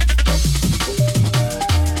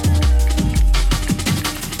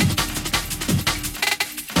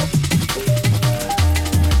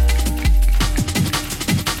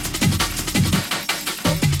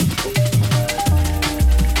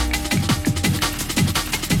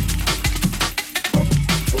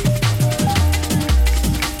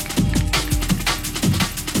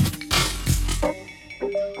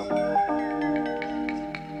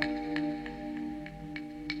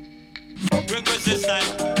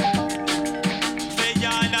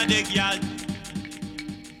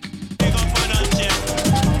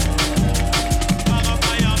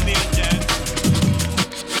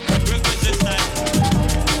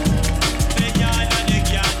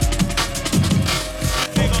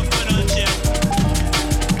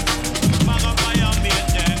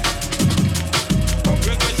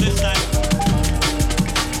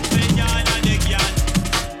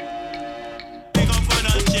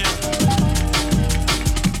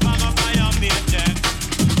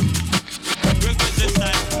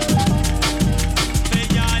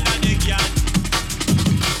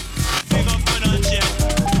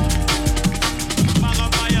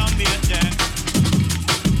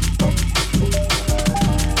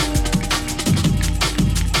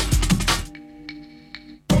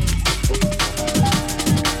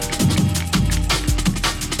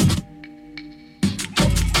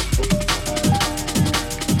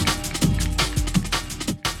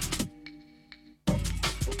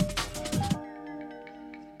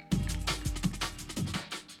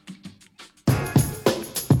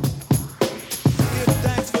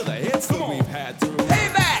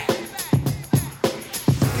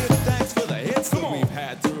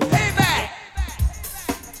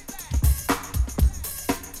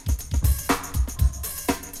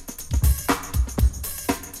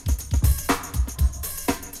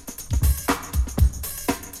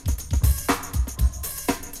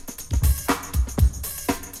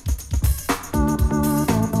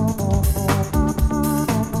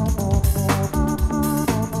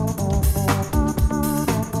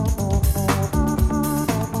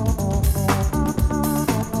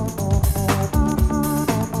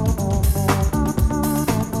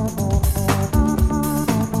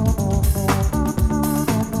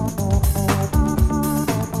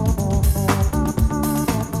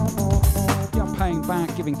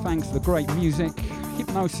 thanks to the great music,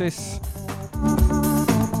 Hypnosis,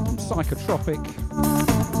 and Psychotropic.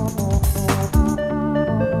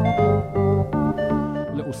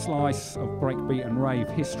 A little slice of breakbeat and rave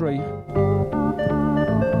history.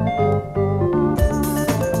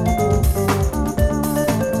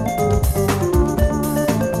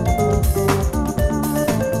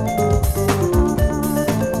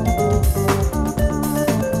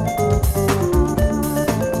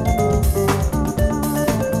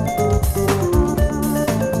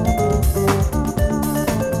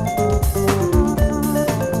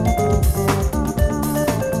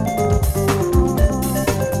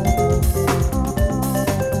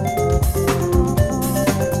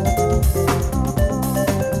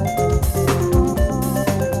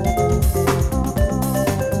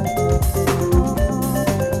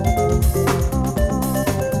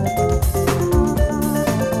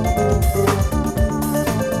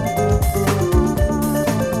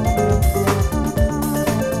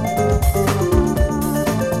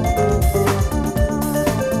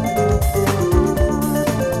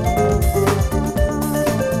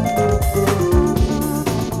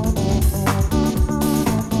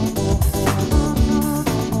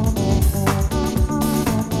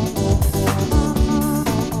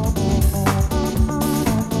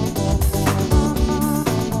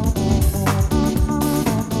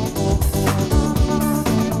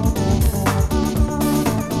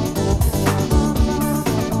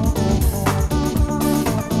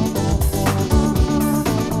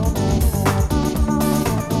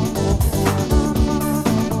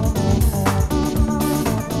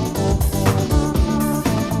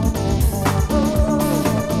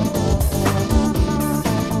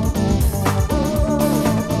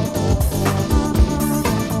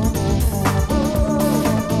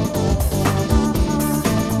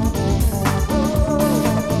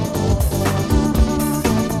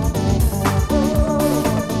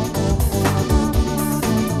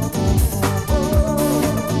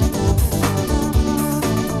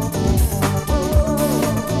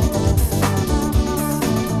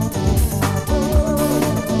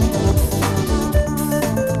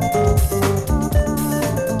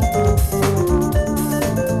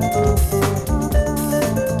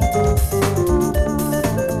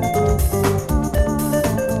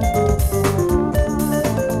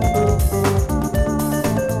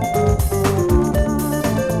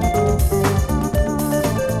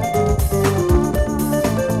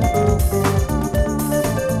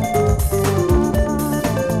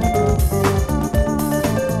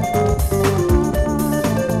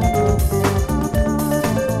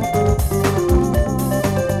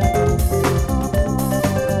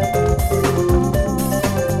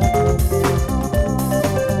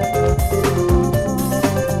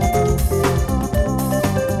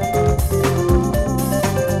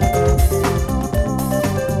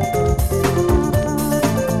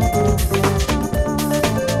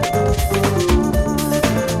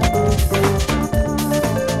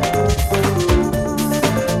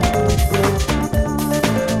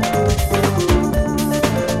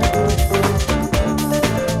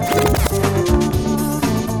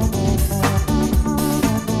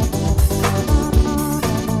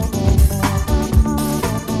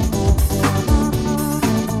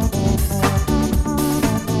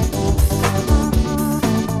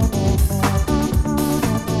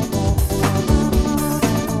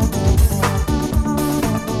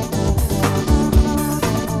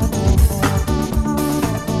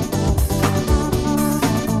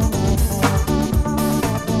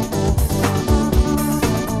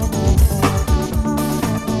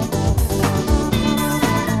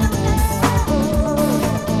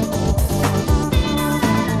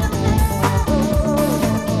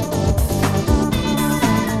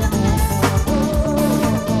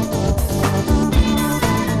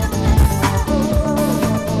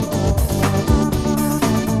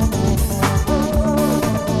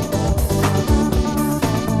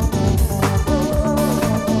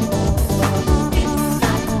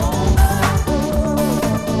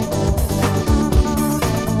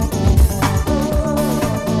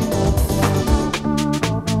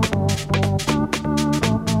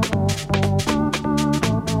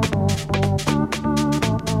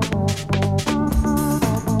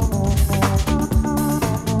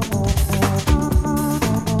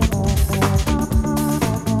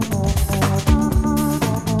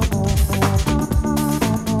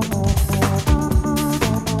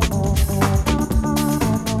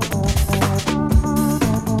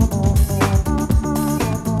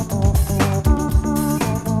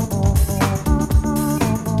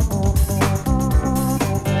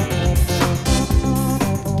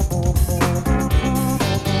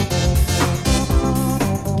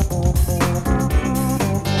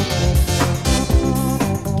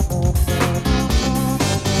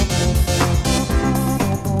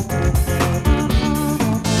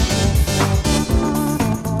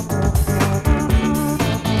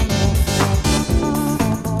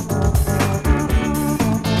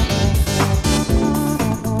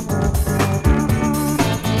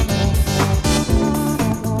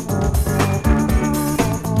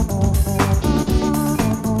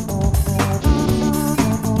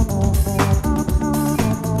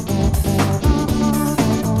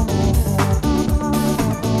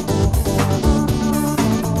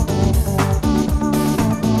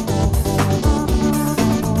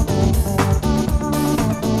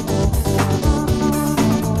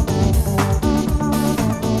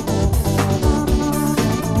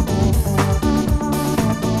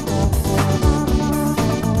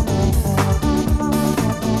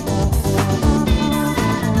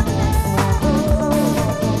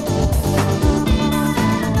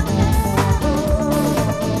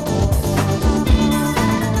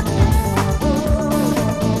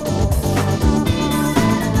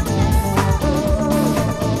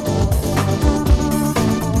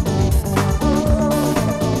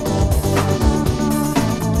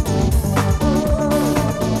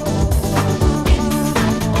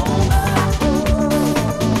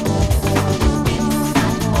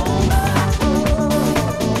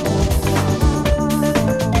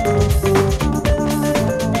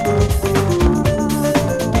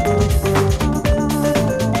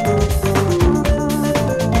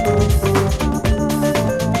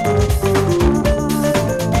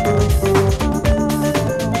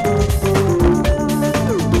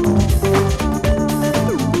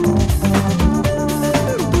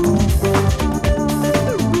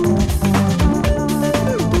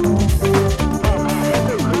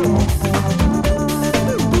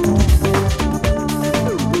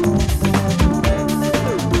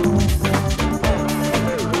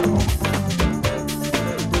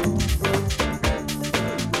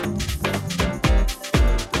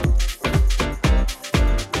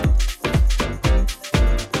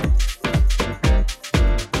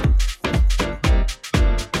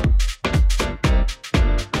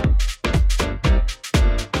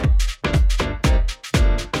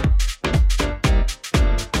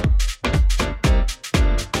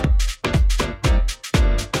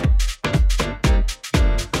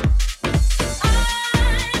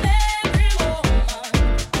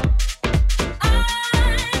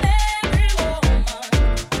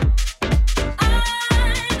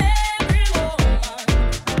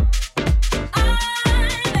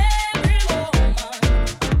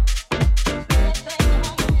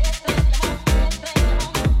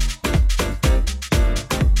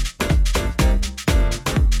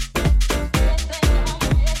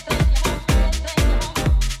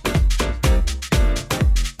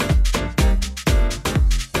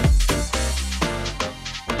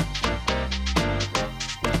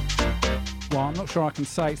 one. I'm not sure I can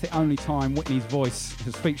say it's the only time Whitney's voice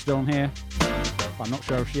has featured on here. I'm not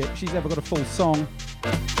sure if she's ever got a full song.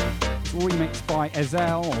 It's remixed by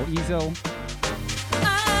Ezel or Ezel.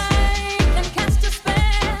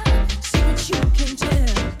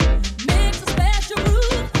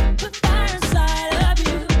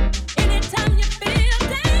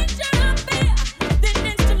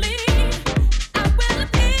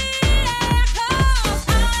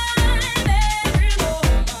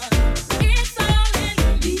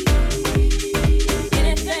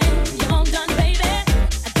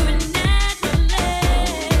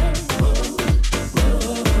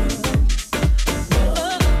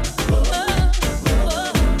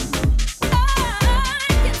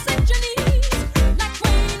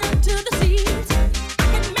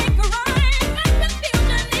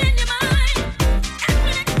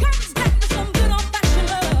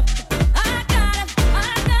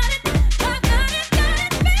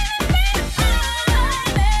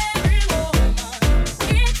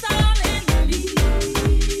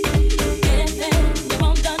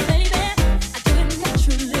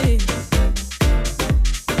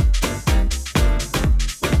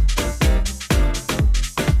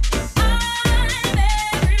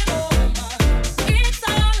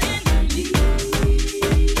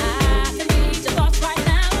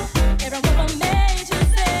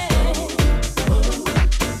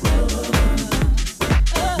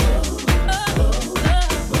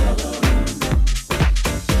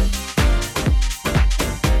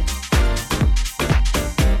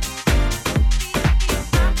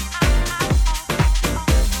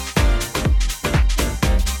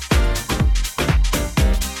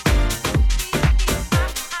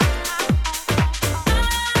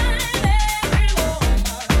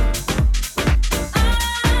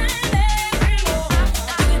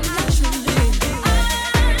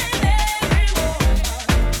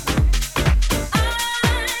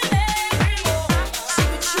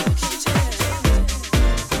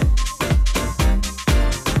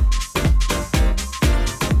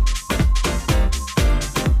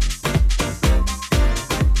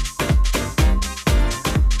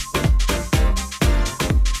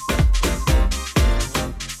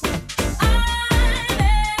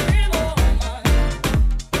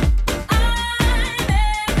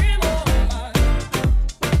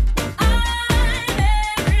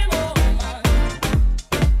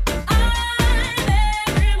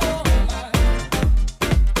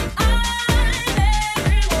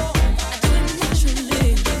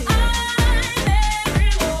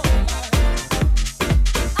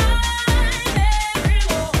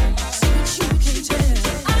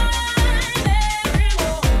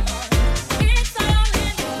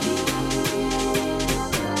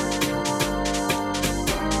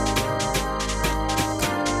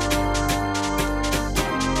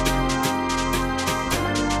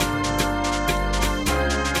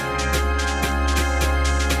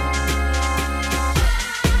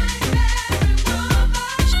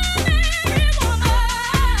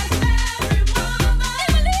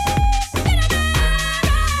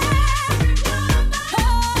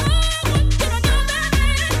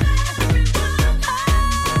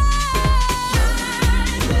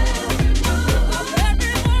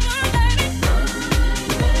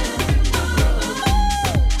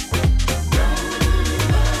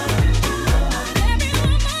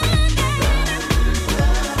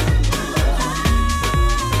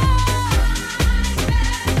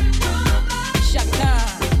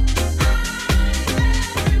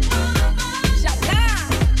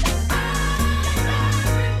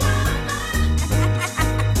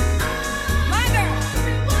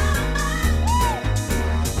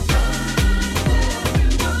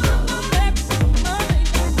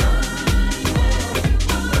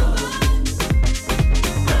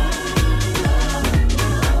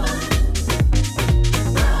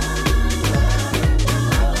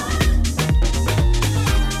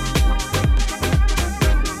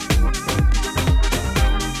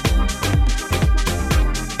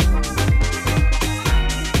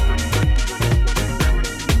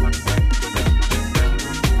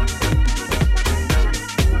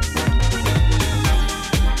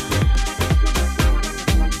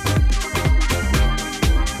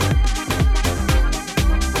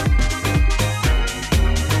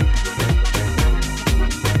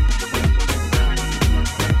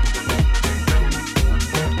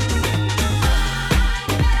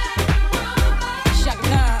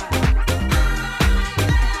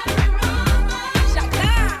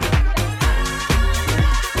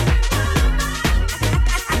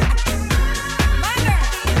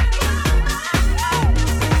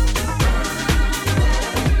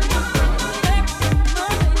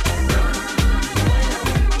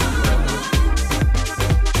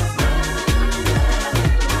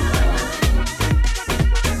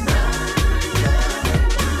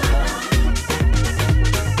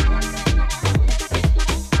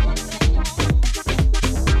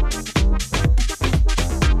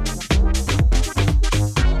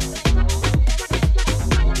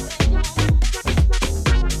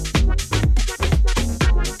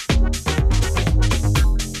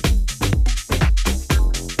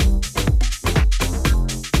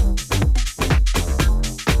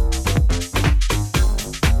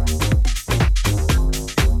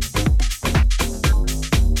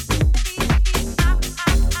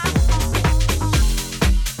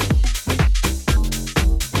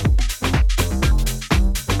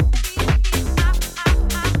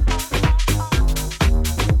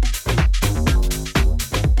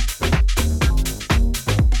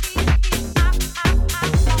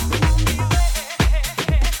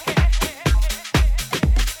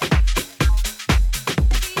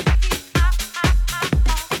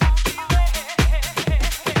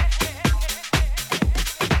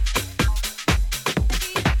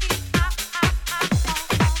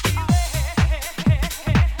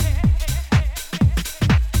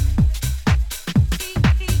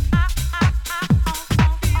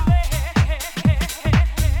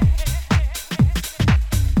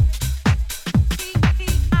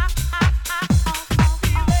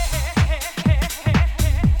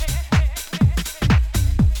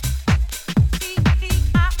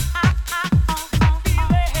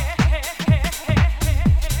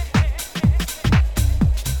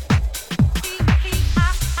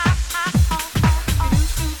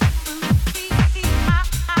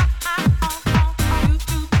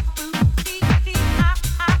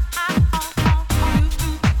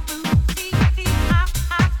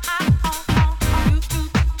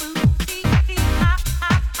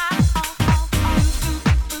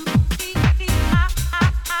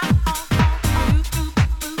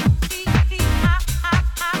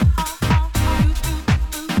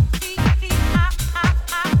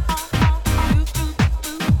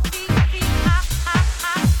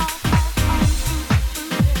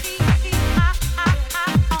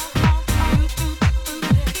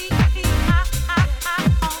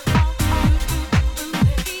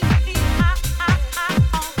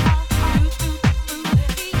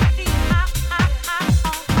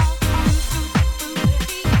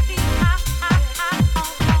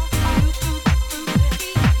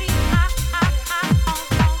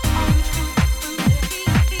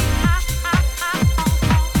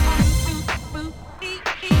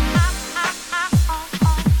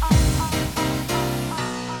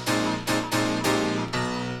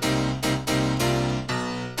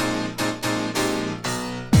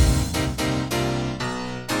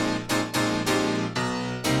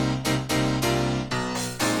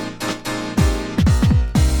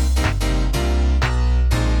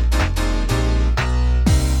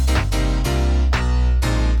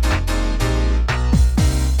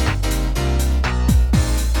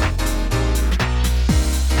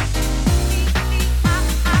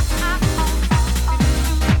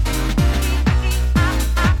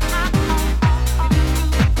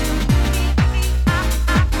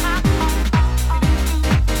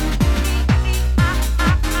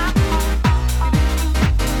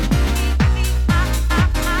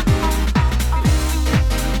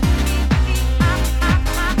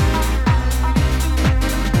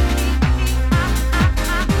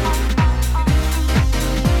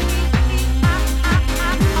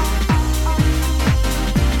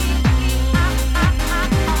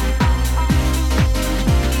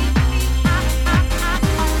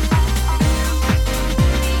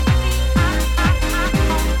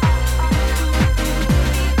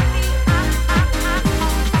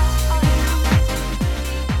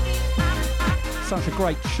 Such a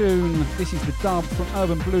great tune. This is the dub from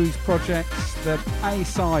Urban Blues Projects. The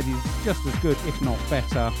A-side is just as good, if not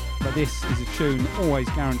better. But this is a tune always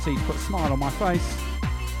guaranteed to put a smile on my face.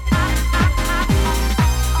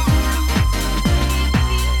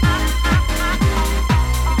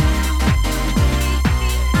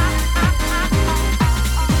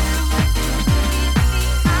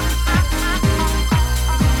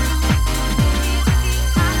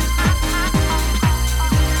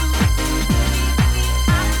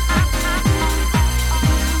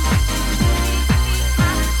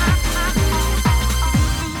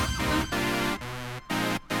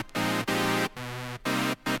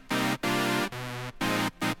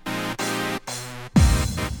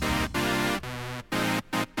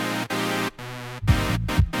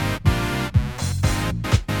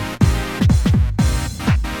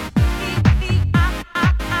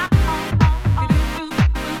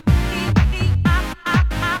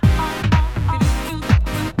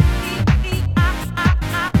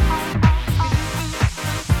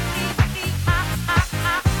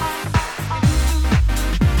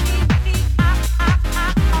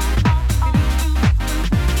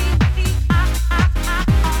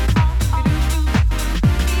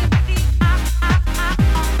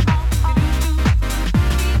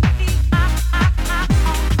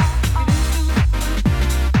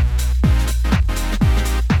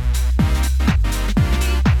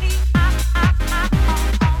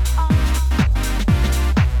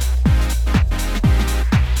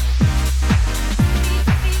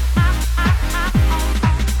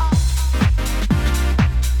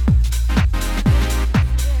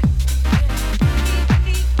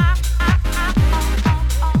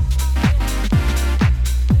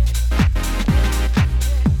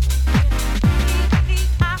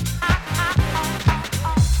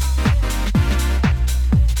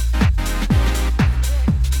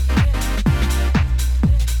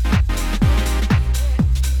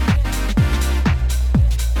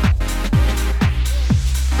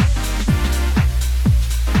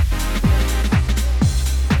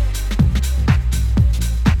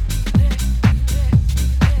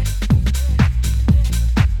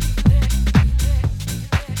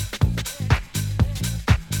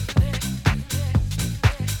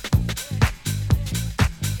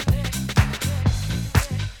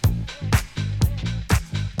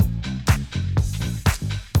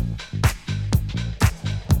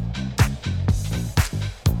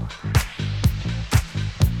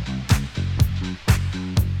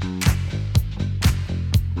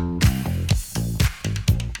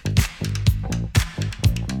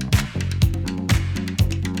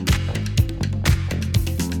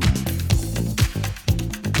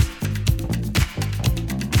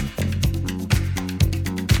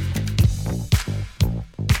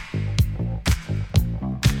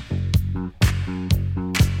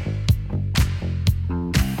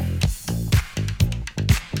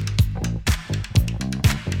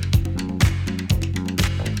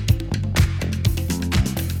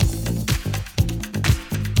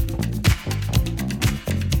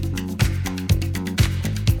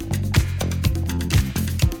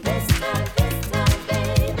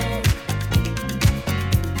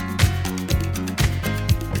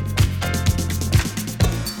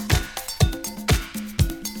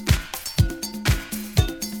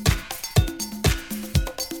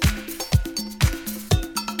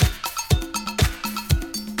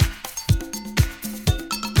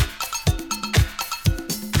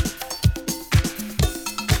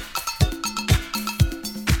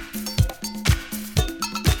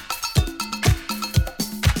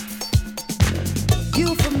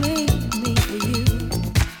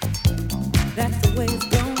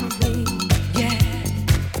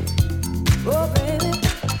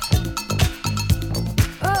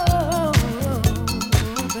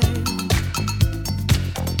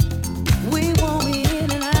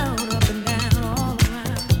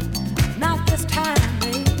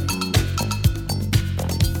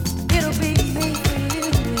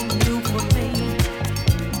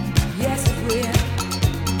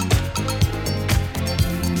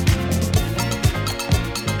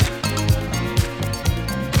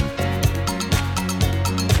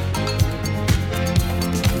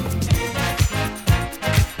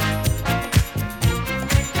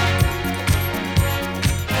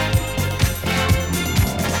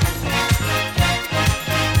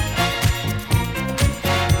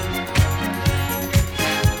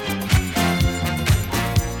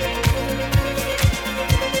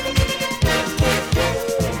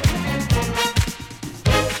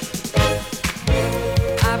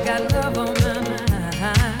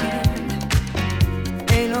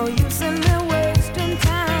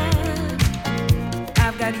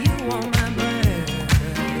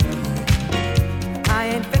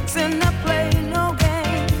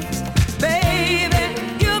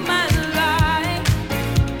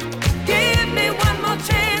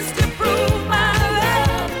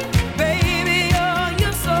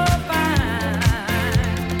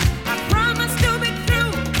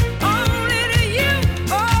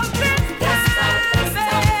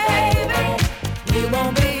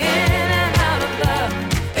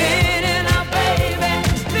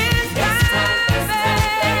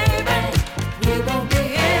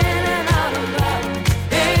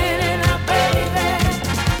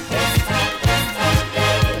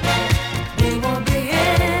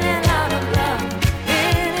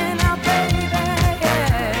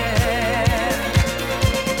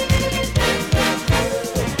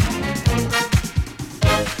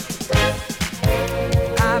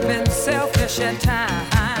 been selfish at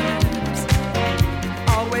times,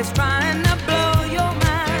 always trying to blow your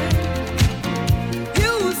mind.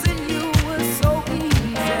 Using you was so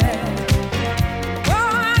easy.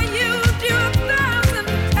 Oh, I used you 1,000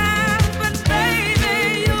 times, but baby,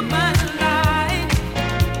 you're my life.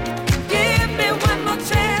 Give me one more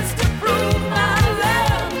chance to prove my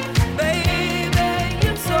love, baby,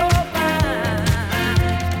 you're so fine.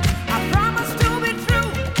 I promise to be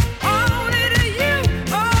true, only to you.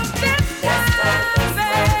 Oh, this time,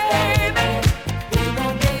 baby, we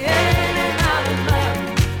won't be in and out of love,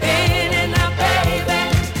 in and out, baby.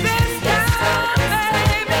 This time,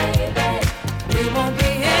 baby, we won't be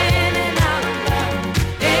in and out of love,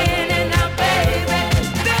 in and out, baby.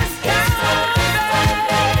 This time,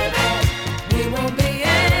 baby, we won't be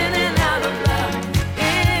in and out of love,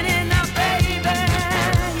 in and out, baby.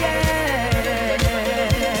 Yeah.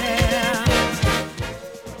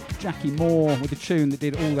 Jackie Moore with a tune that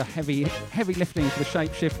did all the heavy lifting for the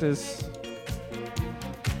Shapeshifters.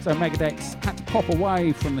 So Megadex had to pop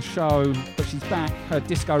away from the show, but she's back. Her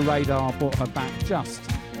disco radar brought her back just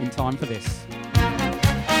in time for this.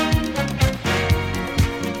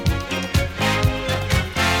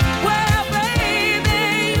 Well,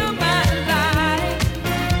 baby, you're my life.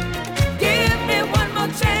 Give me one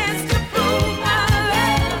more chance to prove my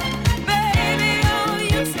love, baby. Oh,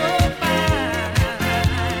 you're so fine.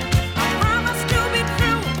 I promise to be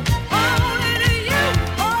true, only to you.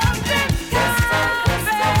 Oh, this time,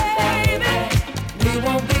 baby, we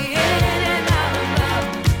won't be in and out of love,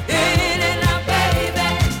 in and out, baby.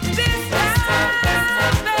 This time,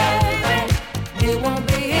 baby, we won't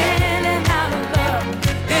be in and out of love,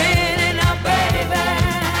 in and out, baby.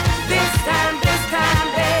 This time,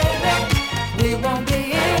 baby, we won't be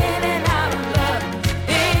in and out of love,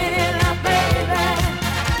 in and out, baby.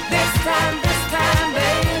 This time,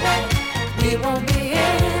 baby, we won't be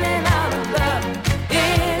in and out of love,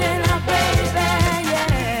 in and out, baby.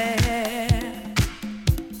 Yeah.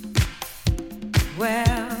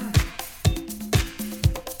 Well,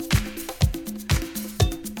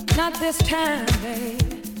 not this time, baby.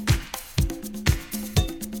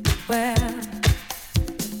 Well,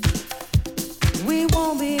 we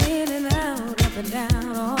won't be in and out, up and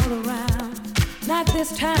down, all around. Not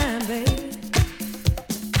this time, baby.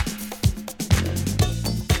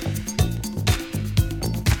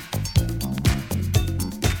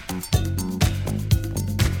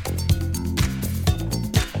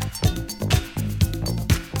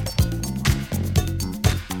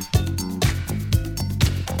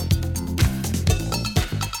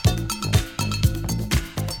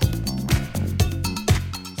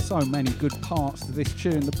 So many good parts to this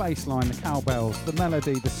tune: the bass line, the cowbells, the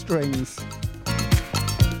melody, the strings,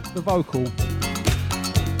 the vocal.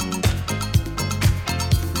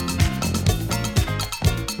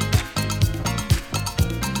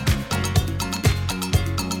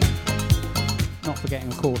 Not forgetting,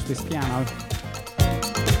 of course, this piano.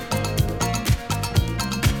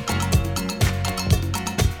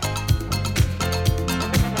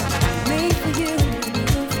 Me for you,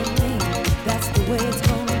 you for me. That's the way it's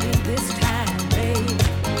gonna be this time, baby.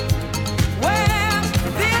 Well,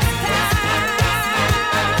 this time,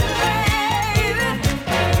 baby.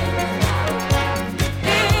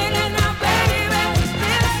 In and out, baby.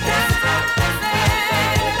 This time, baby.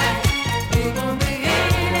 We won't be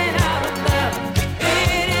in and out of love,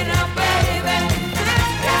 in and out, baby.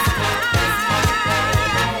 This time,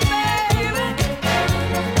 baby.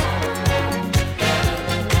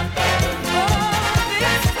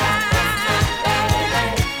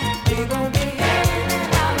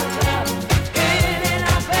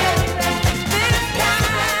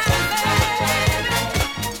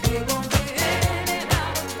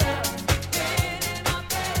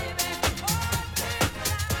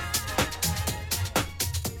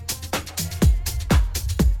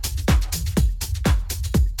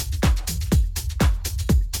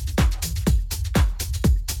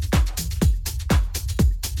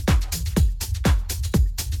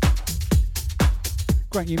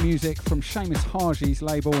 Great new music from Seamus Haji's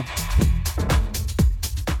label.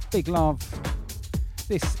 Big love.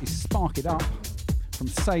 This is Spark It Up from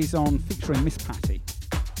Saison featuring Miss Patty.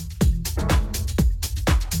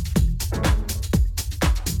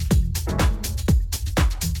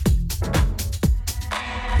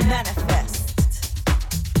 Manifest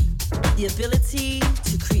the ability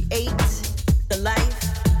to create the life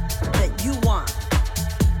that you want,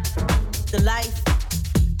 the life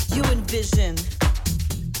you envision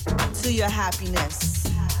to your happiness.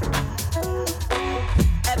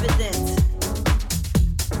 Evident,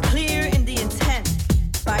 clear in the intent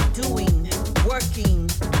by doing, working,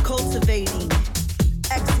 cultivating,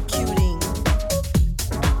 executing.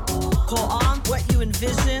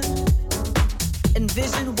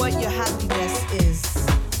 Envision what your happiness is.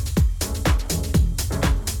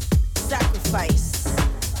 Sacrifice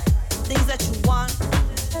things that you want,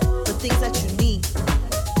 but things that you need.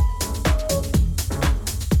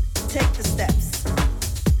 Take the steps.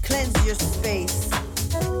 Cleanse your space.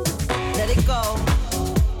 Let it go.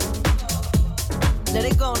 Let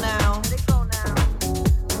it go now.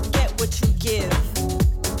 Get what you give.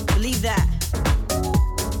 Believe that.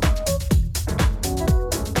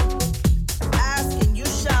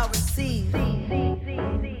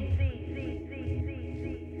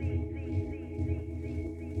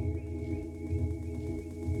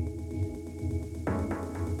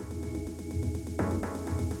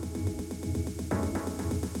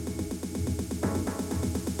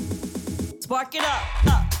 Spark it up.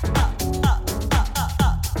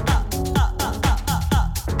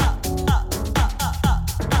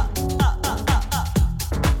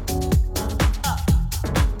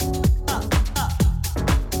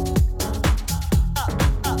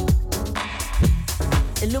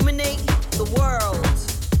 Illuminate the world.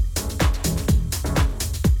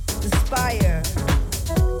 Inspire.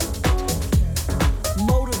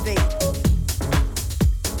 Motivate.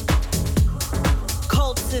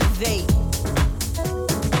 Cultivate.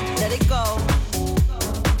 Let it go.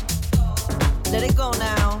 Let it go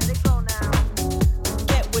now.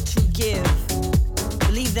 Get what you give.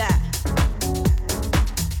 Believe that.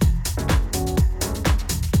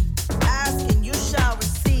 Ask and you shall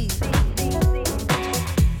receive.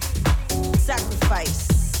 Sacrifice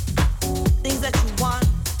things that you want,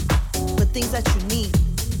 but things that you need.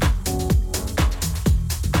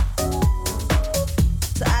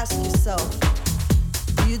 So ask yourself,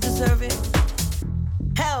 do you deserve it?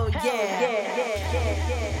 Hell yeah.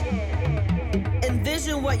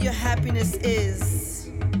 Envision what your happiness is.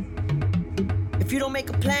 If you don't make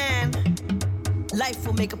a plan, life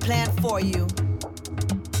will make a plan for you.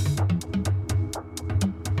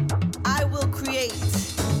 I will create.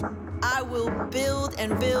 I will build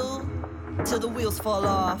and build till the wheels fall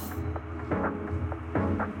off.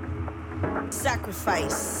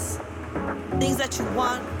 Sacrifice things that you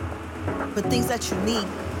want, but things that you need.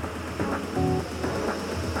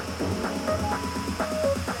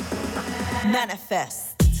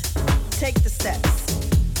 Manifest. Take the steps.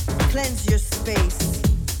 Cleanse your space.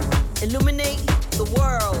 Illuminate the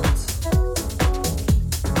world.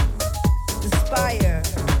 Inspire.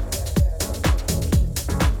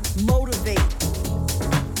 Motivate.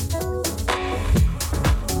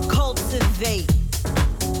 Cultivate.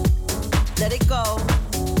 Let it go.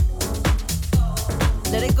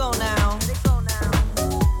 Let it go now.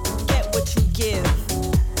 Get what you give.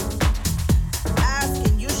 Ask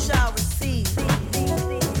and you shall receive.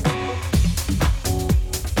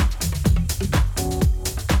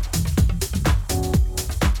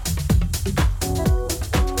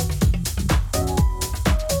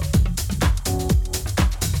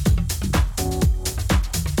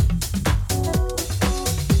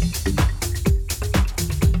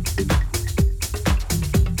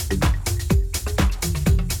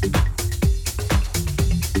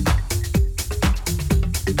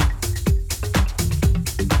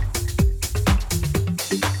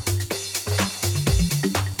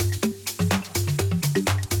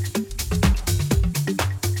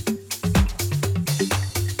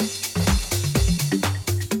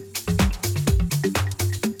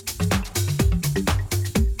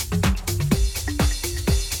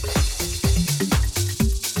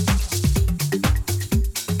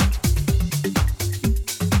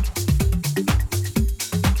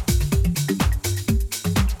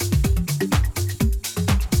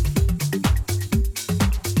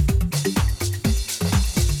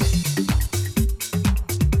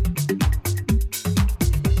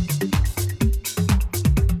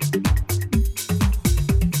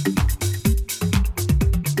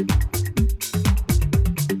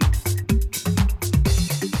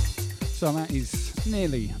 So that is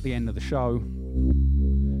nearly the end of the show.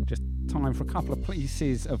 Just time for a couple of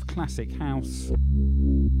pieces of classic house.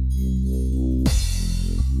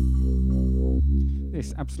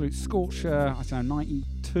 This absolute scorcher, I don't know,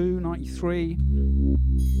 92, 93.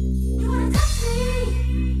 You wanna touch me?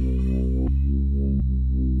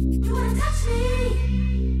 You wanna touch me?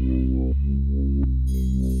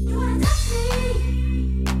 You wanna touch me?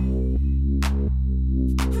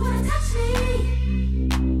 You wanna touch me?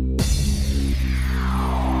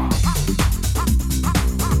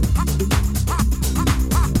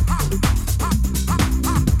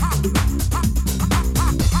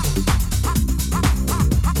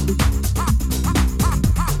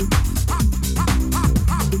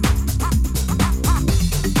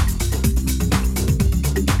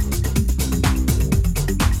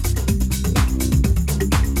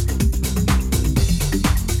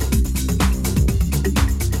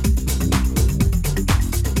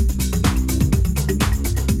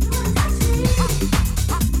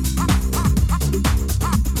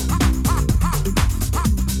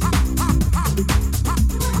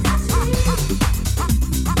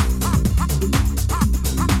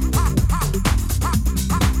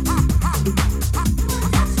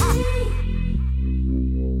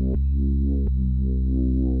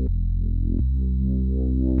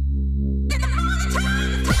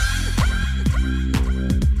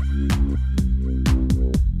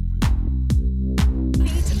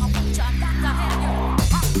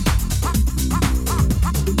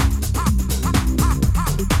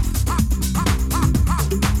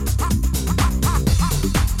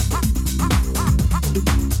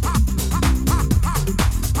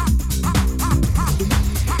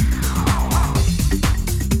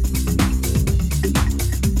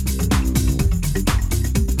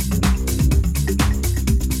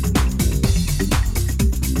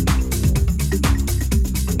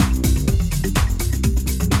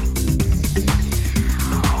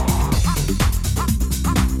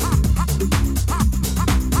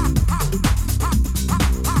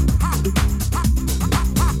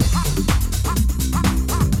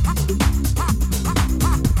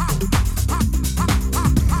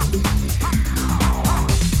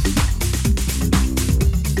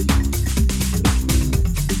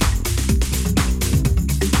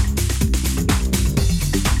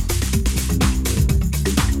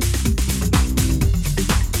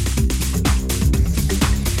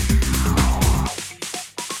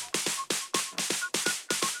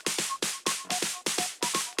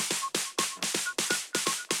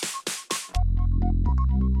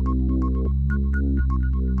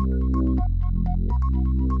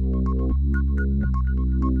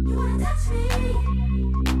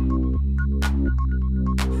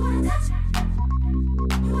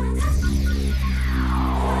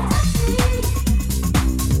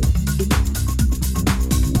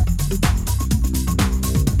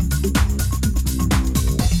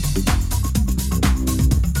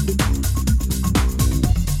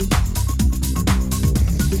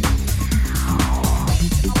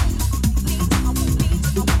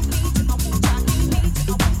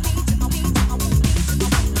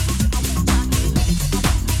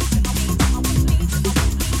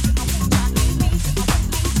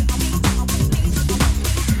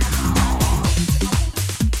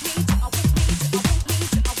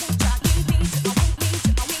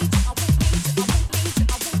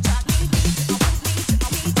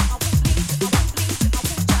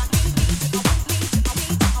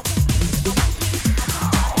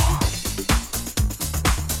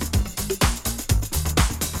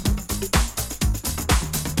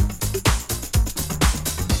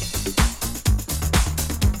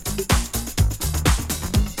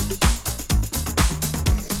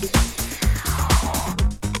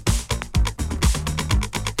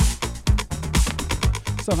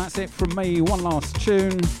 So that's it from me. One last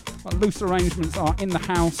tune. Loose arrangements are in the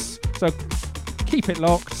house, so keep it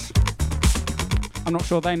locked. I'm not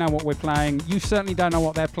sure they know what we're playing. You certainly don't know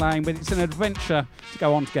what they're playing, but it's an adventure to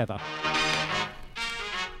go on together.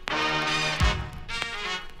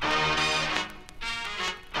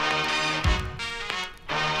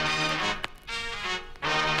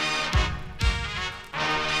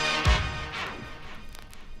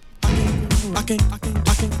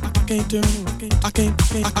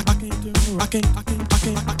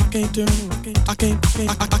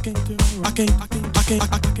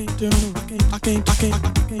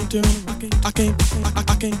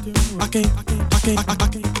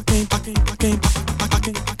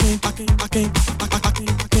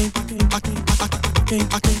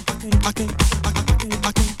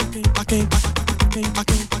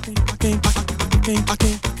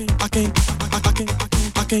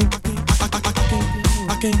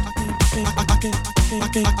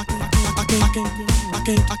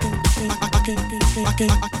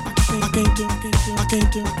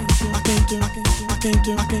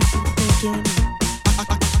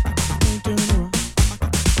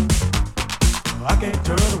 I can't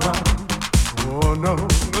turn around. Oh no,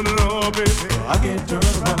 no, no, no, baby. I can't turn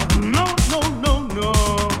around. No, no, no, no.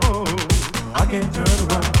 I can't turn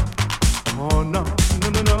around. Oh no, no,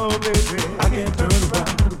 no, no, baby. I can't turn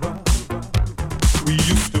around. We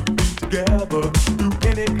used to be together through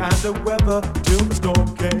any kind of weather till the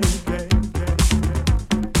storm came.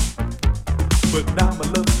 But now my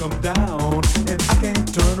love's come down and I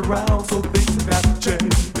can't turn around, so things have got to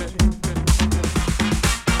change.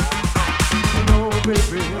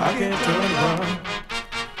 Baby, I can't turn around.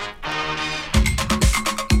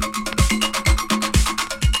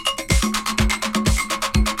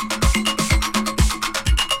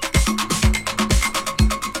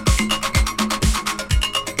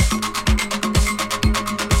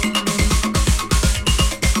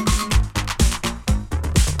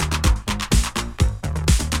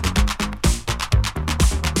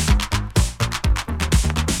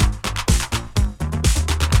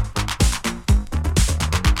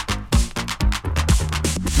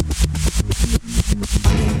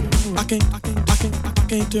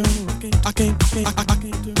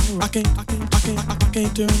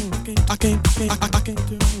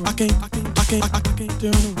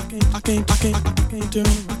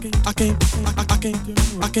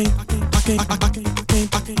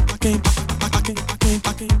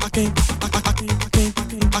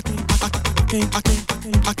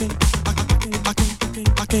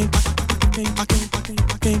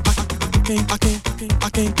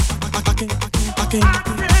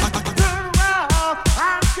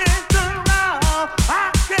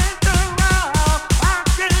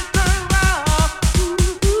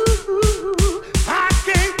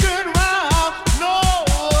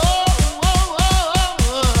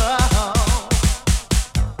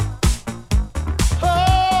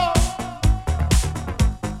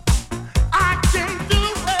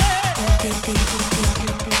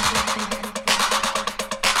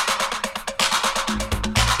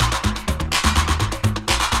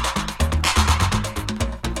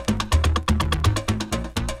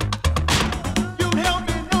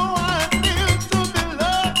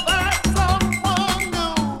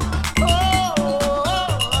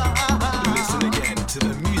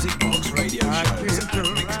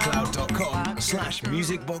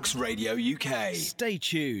 Musicbox Radio UK. Stay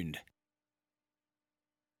tuned.